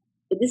feel,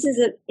 this is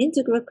an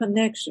integral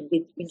connection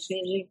between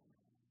changing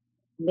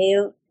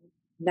male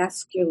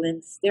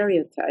masculine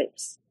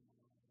stereotypes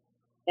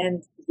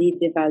and the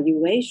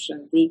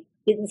devaluation, the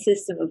hidden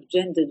system of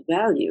gendered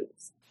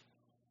values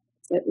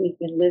that we've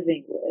been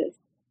living with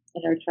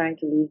and are trying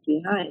to leave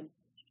behind.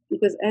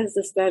 Because as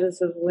the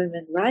status of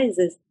women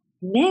rises,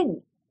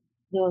 men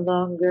no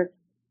longer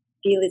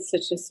feel it's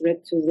such a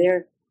threat to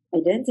their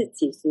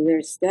identity, to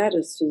their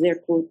status, to their,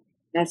 quote,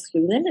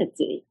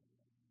 masculinity,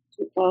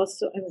 to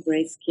also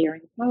embrace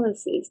caring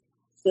policies.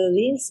 So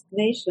these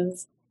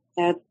nations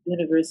have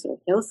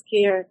universal health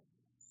care,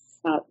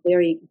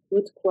 very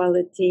good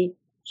quality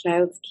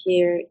child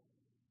care,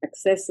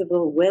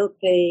 accessible,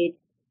 well-paid,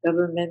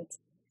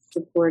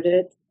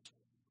 government-supported.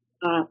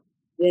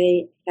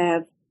 They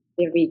have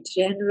very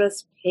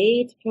generous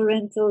paid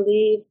parental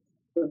leave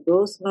for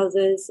both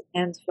mothers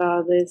and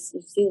fathers.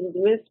 You see the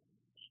drift?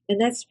 And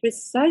that's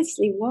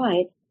precisely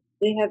why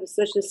they have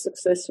such a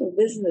successful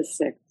business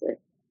sector.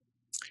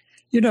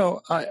 You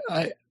know,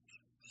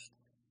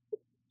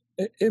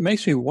 it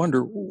makes me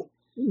wonder,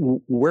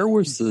 where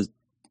was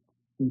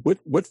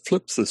what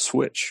flips the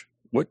switch?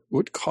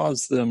 What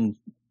caused them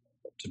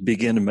to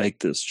begin to make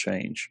this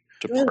change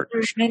to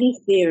partnership? There are many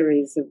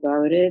theories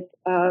about it.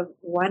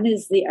 One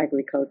is the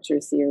agriculture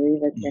theory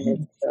that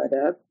Bennett brought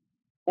up,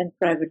 and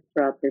private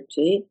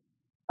property,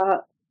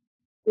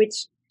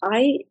 which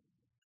I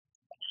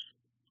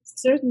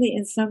certainly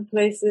in some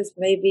places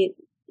maybe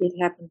it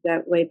happened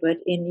that way, but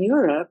in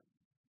Europe,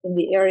 in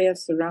the area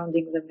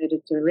surrounding the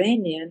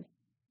Mediterranean,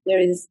 there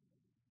is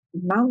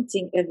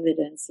mounting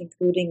evidence,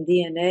 including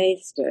DNA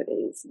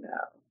studies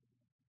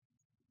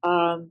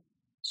now,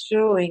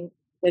 showing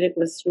that it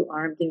was through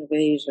armed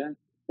invasion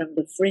from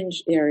the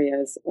fringe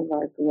areas of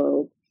our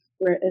globe,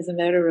 where, as a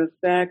matter of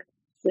fact,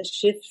 the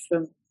shift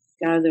from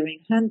gathering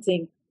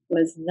hunting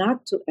was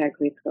not to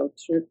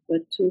agriculture,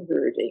 but to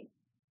herding.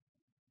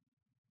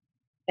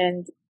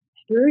 And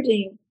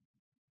herding,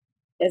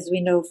 as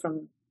we know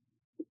from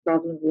the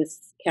problem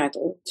with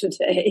cattle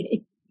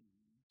today,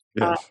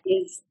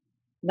 is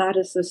not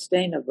a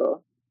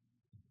sustainable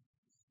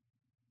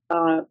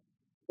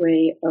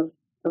way of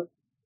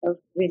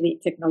really,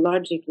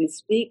 technologically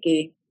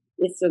speaking.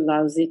 It's a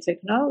lousy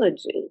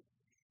technology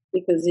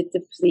because it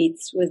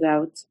depletes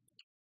without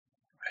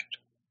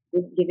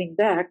giving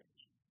back.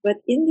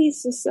 But in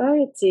these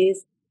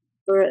societies,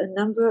 for a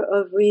number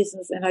of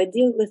reasons, and I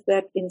deal with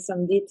that in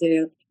some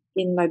detail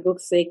in my book,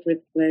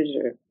 Sacred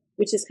Pleasure,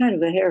 which is kind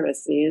of a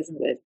heresy,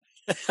 isn't it?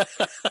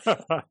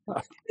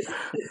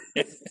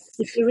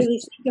 If you really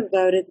think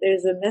about it,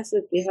 there's a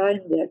message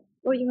behind it.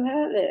 Oh, you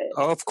have it.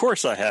 Oh, of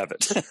course I have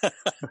it.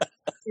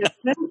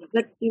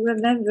 But you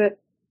remember,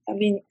 I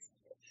mean,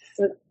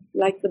 so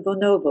like the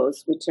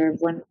bonobos, which are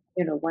one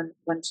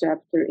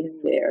chapter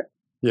in there.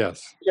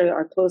 Yes. They're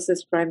our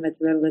closest primate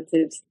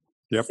relatives.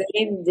 Yep.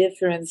 Same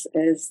difference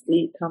as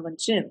the common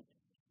chimp,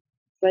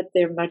 but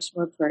they're much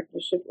more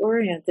partnership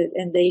oriented,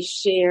 and they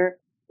share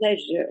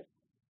pleasure.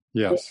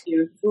 Yes. They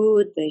share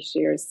food, they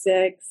share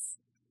sex.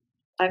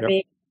 I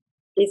mean,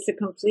 it's a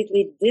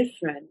completely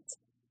different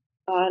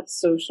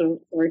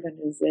social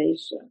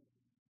organization.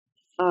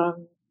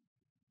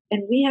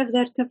 And we have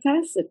that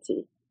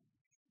capacity,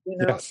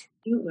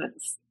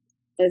 humans,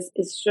 as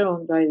is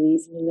shown by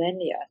these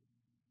millennia.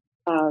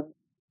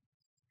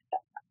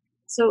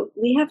 So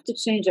we have to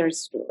change our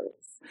stories.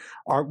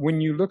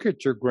 When you look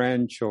at your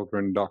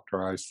grandchildren, Dr.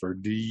 Eisler,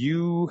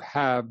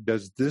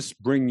 does this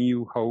bring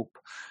you hope?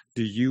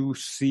 Do you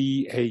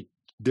see a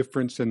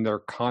difference in their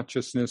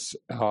consciousness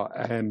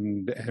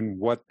and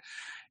what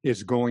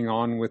is going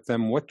on with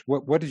them?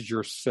 What is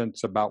your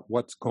sense about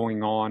what's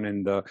going on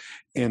in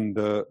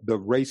the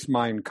race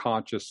mind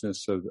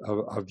consciousness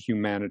of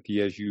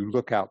humanity as you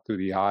look out through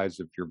the eyes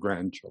of your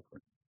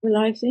grandchildren? Well,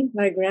 I think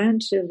my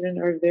grandchildren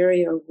are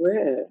very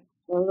aware,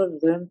 all of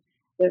them,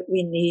 that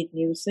we need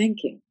new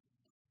thinking.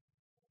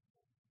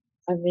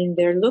 I mean,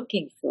 they're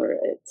looking for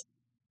it.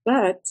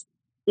 But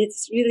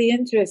it's really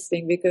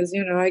interesting because,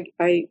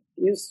 I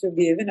used to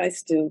give, and I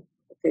still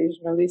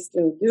occasionally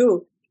still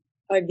do,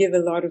 I give a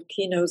lot of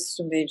keynotes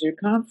to major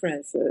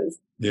conferences.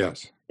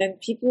 Yes.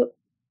 And people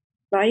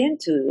buy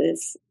into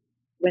this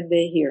when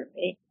they hear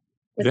me.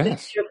 But yes. Then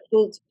they're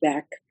pulled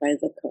back by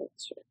the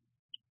culture.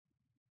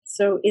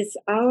 So it's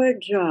our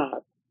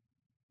job,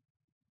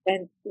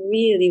 and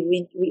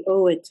really we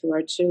owe it to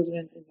our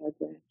children and our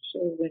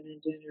grandchildren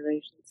and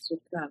generations to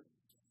come,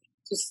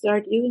 to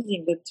start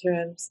using the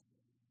terms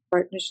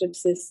partnership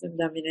system,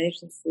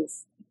 domination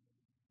system.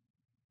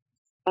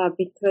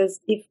 Because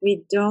if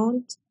we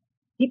don't,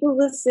 people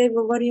will say,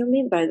 well, what do you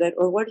mean by that?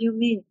 Or what do you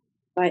mean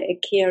by a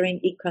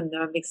caring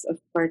economics of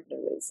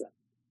partnerism?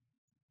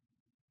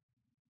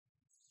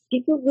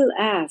 People will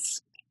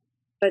ask,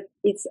 but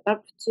it's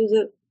up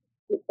to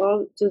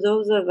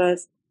those of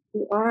us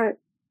who are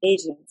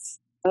agents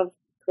of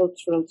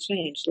cultural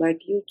change,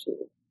 like you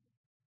two,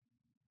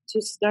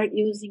 to start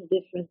using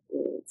different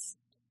words.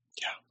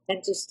 Yeah.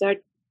 And to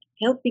start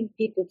helping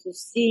people to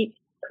see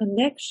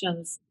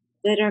connections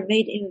that are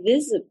made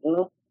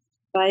invisible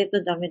by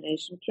the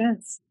domination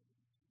trends.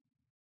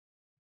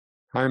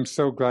 I'm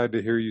so glad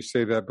to hear you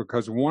say that,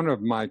 because one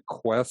of my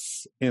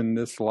quests in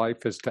this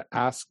life is to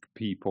ask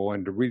people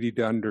and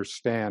to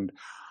understand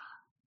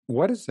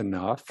what is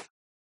enough.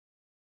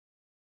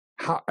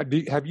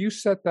 Have you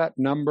set that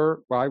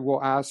number? I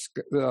will ask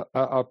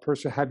a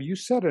person, have you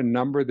set a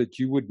number that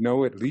you would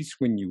know at least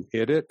when you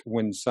hit it,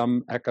 when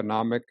some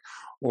economic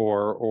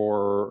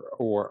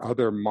or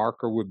other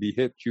marker would be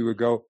hit, you would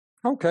go,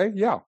 okay,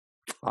 yeah,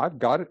 I've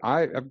got it.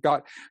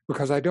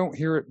 Because I don't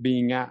hear it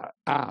being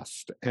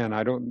asked,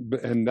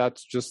 and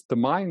that's just the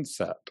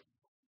mindset.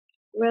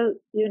 Well,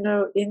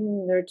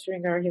 in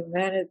Nurturing Our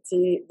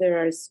Humanity, there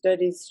are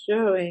studies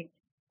showing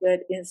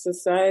that in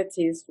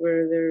societies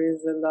where there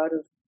is a lot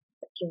of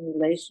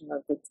accumulation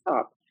at the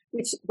top,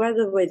 which, by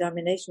the way,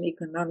 domination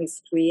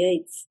economics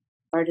creates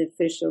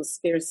artificial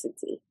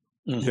scarcity.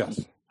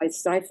 Yes. By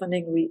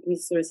siphoning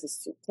resources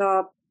to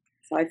top,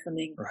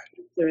 siphoning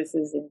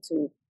resources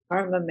into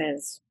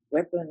armaments,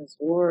 weapons,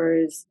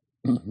 wars,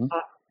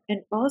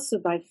 and also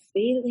by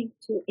failing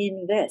to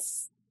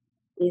invest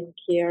in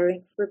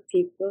caring for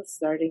people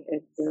starting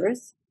at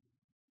birth.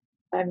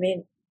 I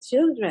mean,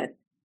 children,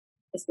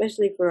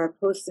 especially for our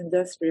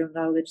post-industrial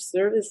knowledge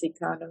service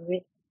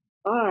economy,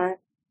 are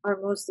our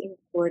most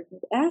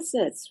important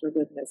assets, for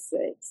goodness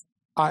sakes.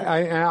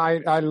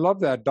 I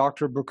love that,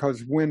 Doctor,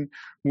 because when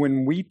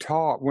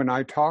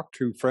I talk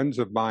to friends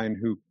of mine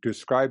who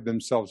describe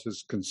themselves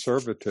as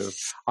conservative,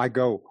 I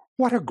go,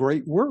 what a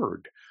great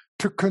word,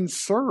 to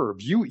conserve.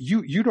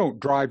 You don't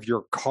drive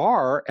your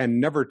car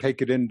and never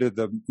take it into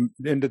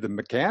the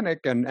mechanic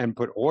and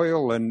put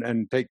oil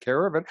and take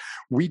care of it.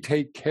 We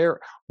take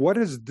care. What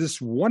is this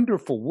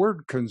wonderful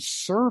word,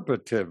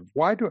 conservative?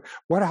 What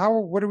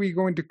are we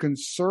going to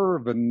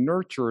conserve and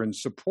nurture and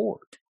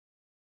support?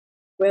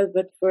 Well,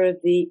 but for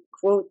the,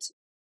 quote,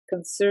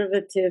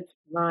 conservative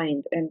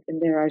mind, and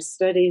there are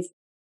studies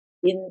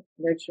in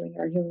Nurturing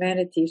Our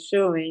Humanity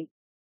showing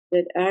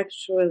that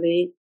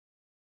actually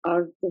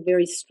the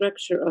very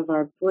structure of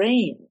our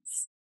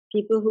brains,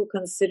 people who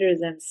consider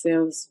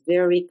themselves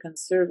very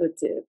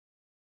conservative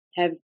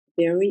have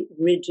very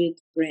rigid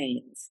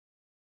brains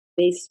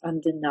based on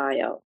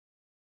denial.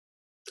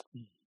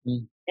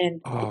 Mm-hmm.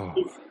 And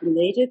it's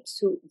related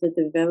to the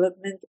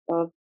development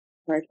of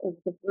part of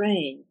the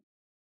brain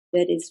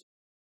that is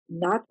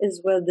not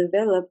as well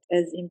developed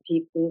as in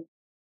people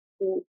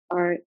who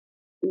are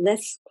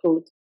less,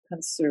 quote,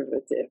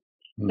 conservative.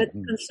 Mm-hmm. But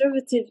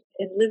conservative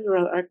and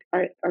liberal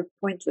are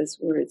pointless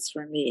words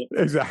for me.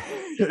 Exactly.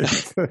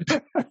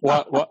 They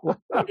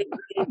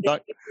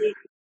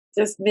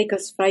just make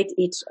us fight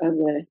each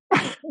other.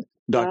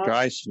 Dr.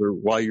 Eisler,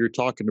 while you're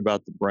talking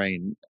about the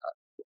brain,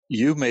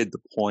 you made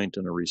the point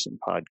in a recent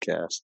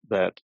podcast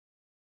that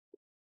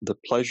the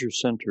pleasure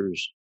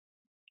centers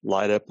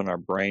light up in our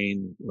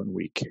brain when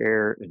we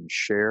care and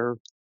share.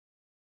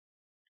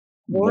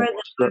 More than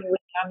when we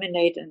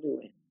dominate and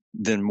win.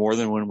 Then more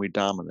than when we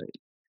dominate.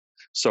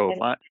 So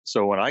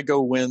when I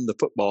go win the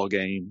football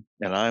game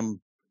and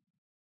I'm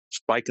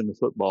spiking the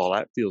football,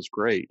 that feels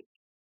great.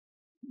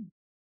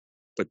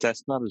 But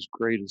that's not as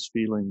great as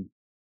feeling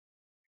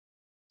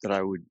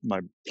that my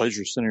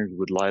pleasure centers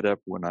would light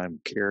up when I'm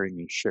caring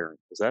and sharing.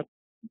 Is that?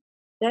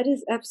 That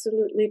is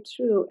absolutely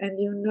true. And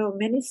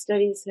many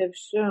studies have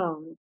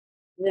shown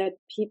that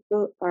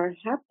people are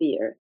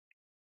happier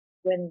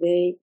when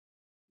they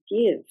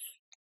give.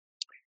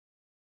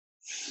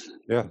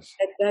 Yes.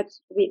 That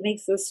it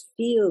makes us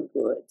feel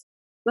good.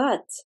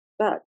 But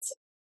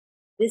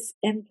this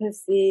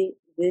empathy,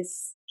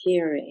 this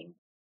caring,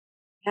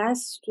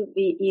 has to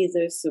be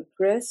either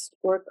suppressed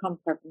or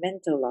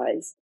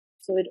compartmentalized,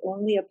 so it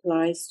only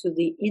applies to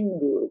the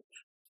in-group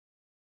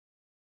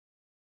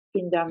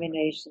in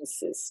domination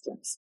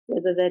systems.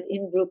 Whether that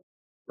in-group,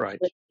 Right.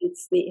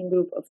 it's the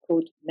in-group of,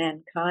 quote,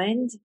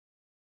 mankind,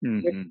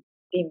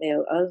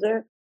 female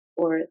other,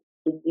 or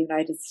in the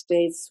United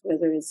States,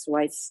 whether it's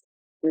whites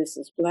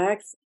versus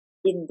blacks,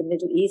 in the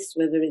Middle East,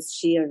 whether it's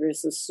Shia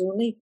versus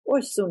Sunni,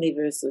 or Sunni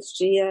versus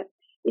Shia,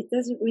 it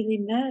doesn't really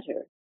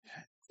matter.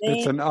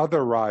 It's an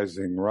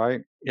otherizing,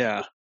 right?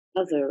 Yeah.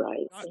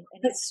 Otherizing.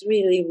 And it's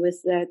really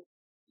with that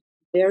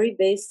very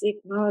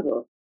basic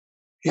model.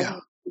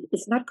 Yeah.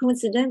 It's not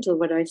coincidental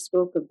what I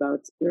spoke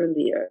about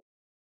earlier,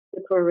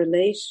 the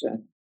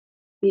correlation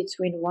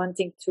between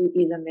wanting to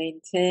either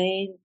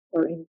maintain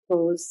or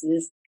impose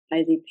this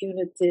highly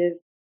punitive,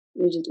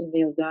 rigidly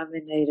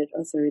male-dominated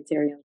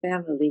authoritarian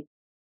family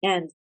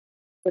and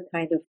the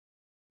kind of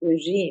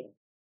regime.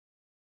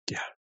 Yeah.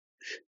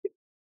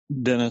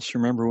 Dennis,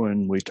 remember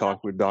when we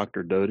talked with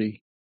Dr.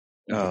 Doty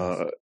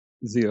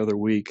the other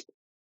week,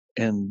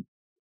 and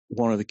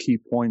one of the key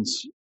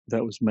points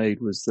that was made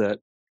was that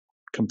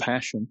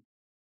compassion,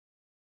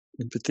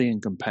 empathy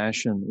and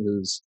compassion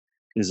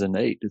is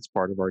innate. It's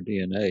part of our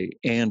DNA,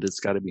 and it's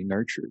got to be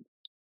nurtured.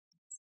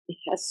 It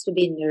has to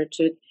be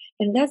nurtured.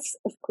 And that's,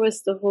 of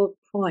course, the whole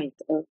point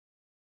of,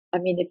 I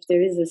mean, if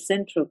there is a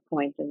central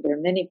point, and there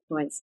are many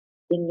points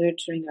in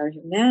nurturing our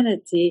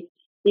humanity,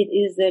 it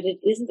is that it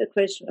isn't a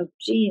question of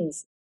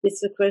genes,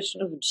 it's a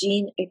question of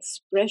gene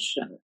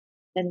expression.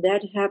 And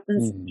that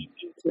happens in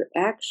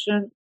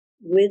interaction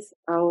with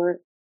our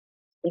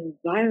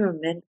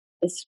environment,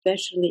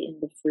 especially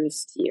in the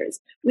first years.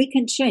 We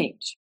can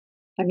change.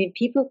 I mean,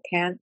 people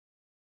can.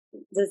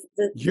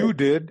 You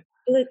did,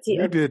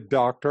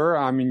 doctor.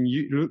 I mean,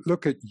 you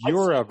look at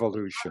your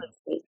evolution.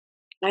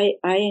 I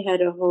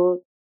had a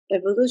whole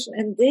evolution,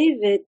 and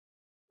David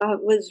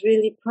was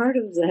really part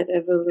of that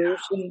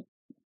evolution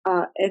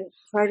and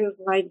part of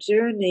my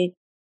journey.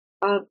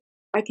 I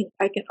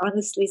can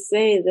honestly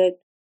say that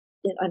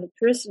on a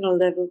personal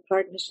level,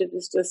 partnership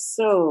is just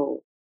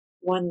so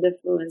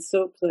wonderful and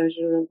so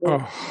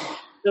pleasurable,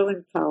 so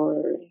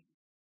empowering.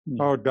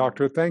 Oh,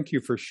 doctor, thank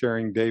you for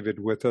sharing David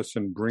with us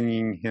and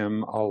bringing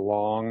him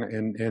along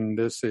in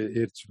this.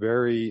 It's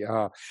very,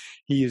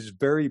 he is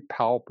very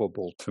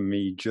palpable to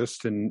me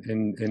just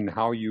in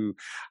how you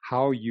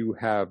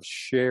have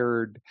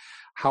shared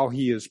how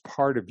he is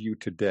part of you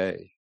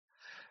today.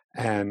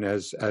 And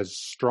as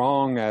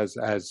strong as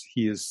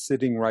he is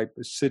sitting right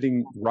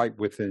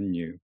within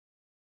you.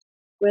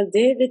 Well,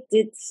 David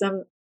did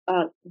some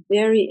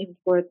very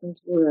important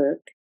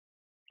work.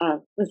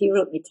 Well, he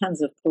wrote me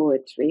tons of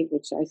poetry,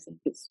 which I think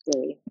is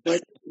very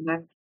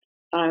important.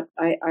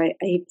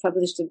 He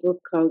published a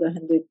book called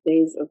 100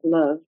 Days of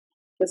Love.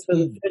 Just for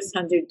the first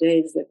 100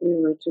 days that we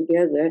were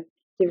together,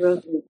 he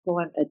wrote me a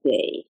poem a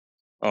day.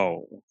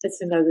 Oh,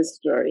 that's another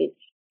story.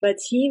 But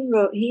he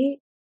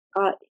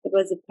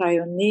was a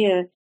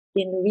pioneer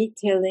in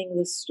retelling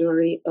the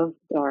story of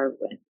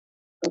Darwin,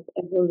 of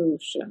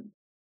evolution.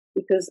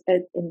 Because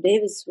in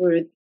David's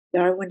word,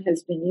 Darwin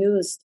has been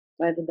used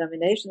by the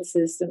domination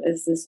system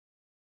as this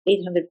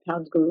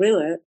 800-pound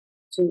gorilla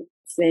to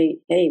say,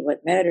 hey,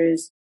 what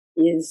matters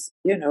is,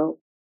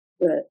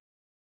 the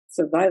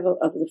survival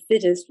of the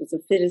fittest, with the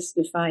fittest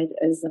defined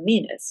as the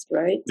meanest,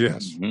 right?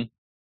 Yes. Mm-hmm.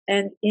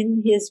 And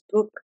in his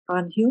book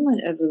on human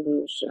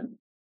evolution,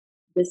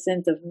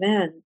 Descent of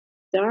Man,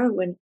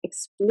 Darwin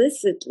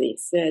explicitly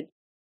said,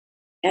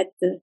 at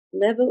the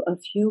level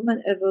of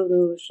human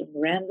evolution,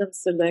 random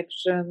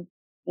selection,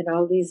 and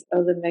all these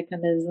other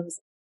mechanisms,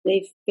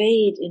 they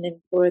fade in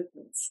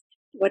importance.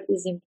 What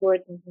is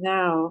important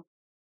now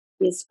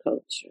is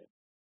culture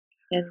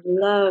and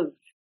love.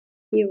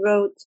 He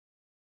wrote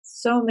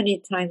so many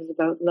times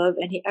about love,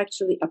 and he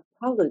actually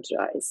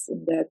apologized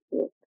in that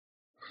book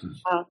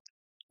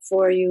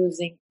for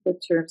using the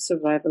term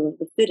survival of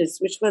the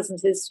fittest, which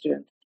wasn't his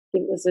term.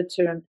 It was a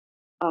term.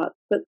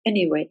 But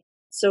anyway,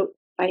 so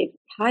I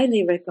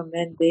highly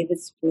recommend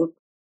David's book,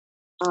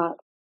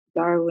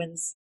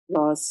 Darwin's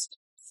Lost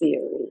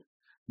Theory.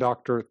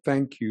 Doctor,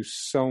 thank you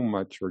so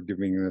much for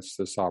giving us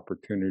this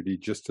opportunity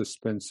just to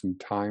spend some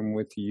time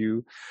with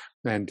you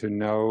and to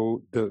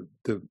know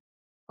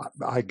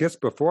I guess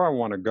before I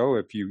want to go,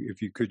 if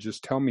you could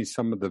just tell me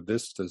some of the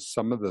vistas,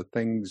 some of the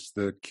things,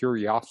 the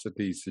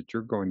curiosities that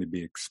you're going to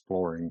be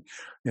exploring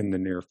in the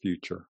near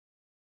future.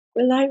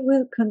 Well, I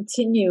will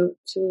continue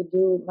to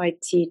do my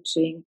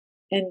teaching.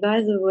 And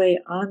by the way,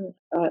 on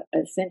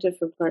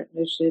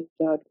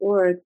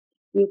centerforpartnership.org,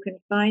 you can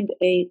find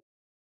a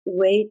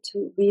way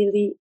to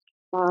really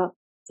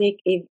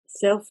take a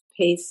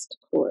self-paced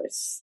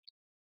course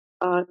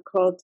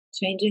called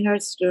Changing Our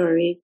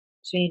Story,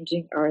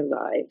 Changing Our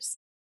Lives.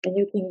 And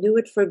you can do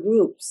it for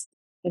groups.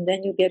 And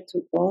then you get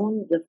to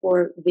own the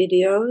 4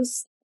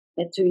 videos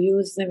and to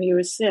use them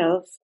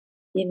yourself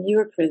in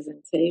your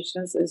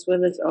presentations, as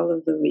well as all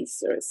of the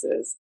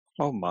resources.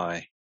 Oh,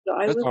 my. So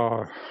I will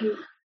help you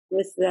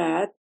with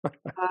that.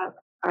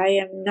 I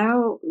am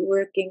now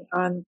working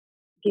on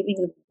giving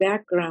the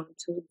background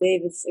to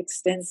David's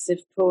extensive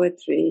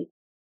poetry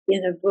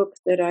in a book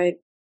that I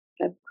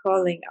am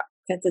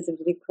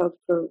tentatively called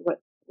for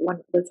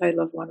the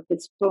title of one of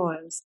his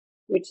poems,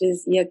 which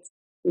is Yet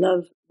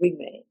Love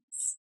Remains.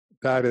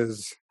 That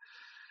is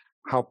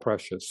how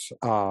precious.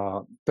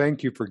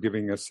 Thank you for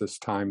giving us this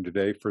time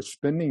today, for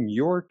spending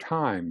your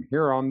time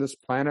here on this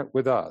planet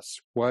with us.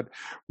 What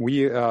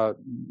we,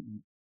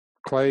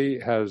 Clay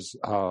has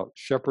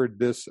shepherded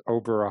this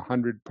over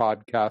 100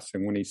 podcasts,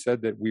 and when he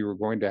said that we were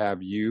going to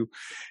have you,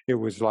 it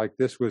was like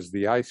this was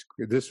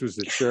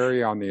the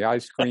cherry on the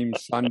ice cream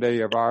sundae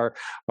of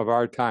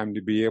our time,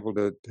 to be able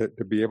to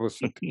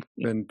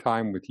spend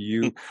time with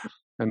you,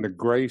 and the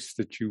grace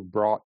that you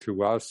brought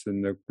to us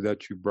and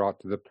that you brought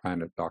to the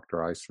planet, Dr.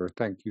 Eisler.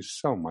 Thank you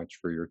so much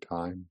for your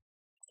time.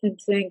 And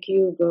thank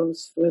you both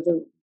for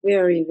the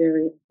very,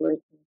 very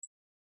important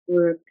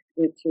work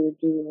that you're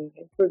doing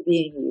and for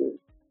being you.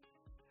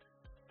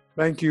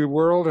 Thank you,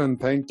 world, and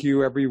thank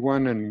you,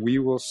 everyone, and we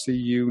will see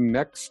you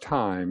next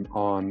time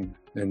on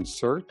In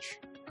Search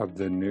of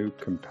the New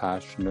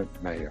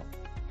Compassionate Male.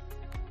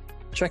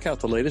 Check out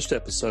the latest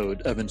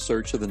episode of In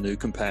Search of the New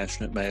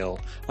Compassionate Male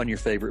on your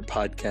favorite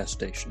podcast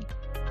station.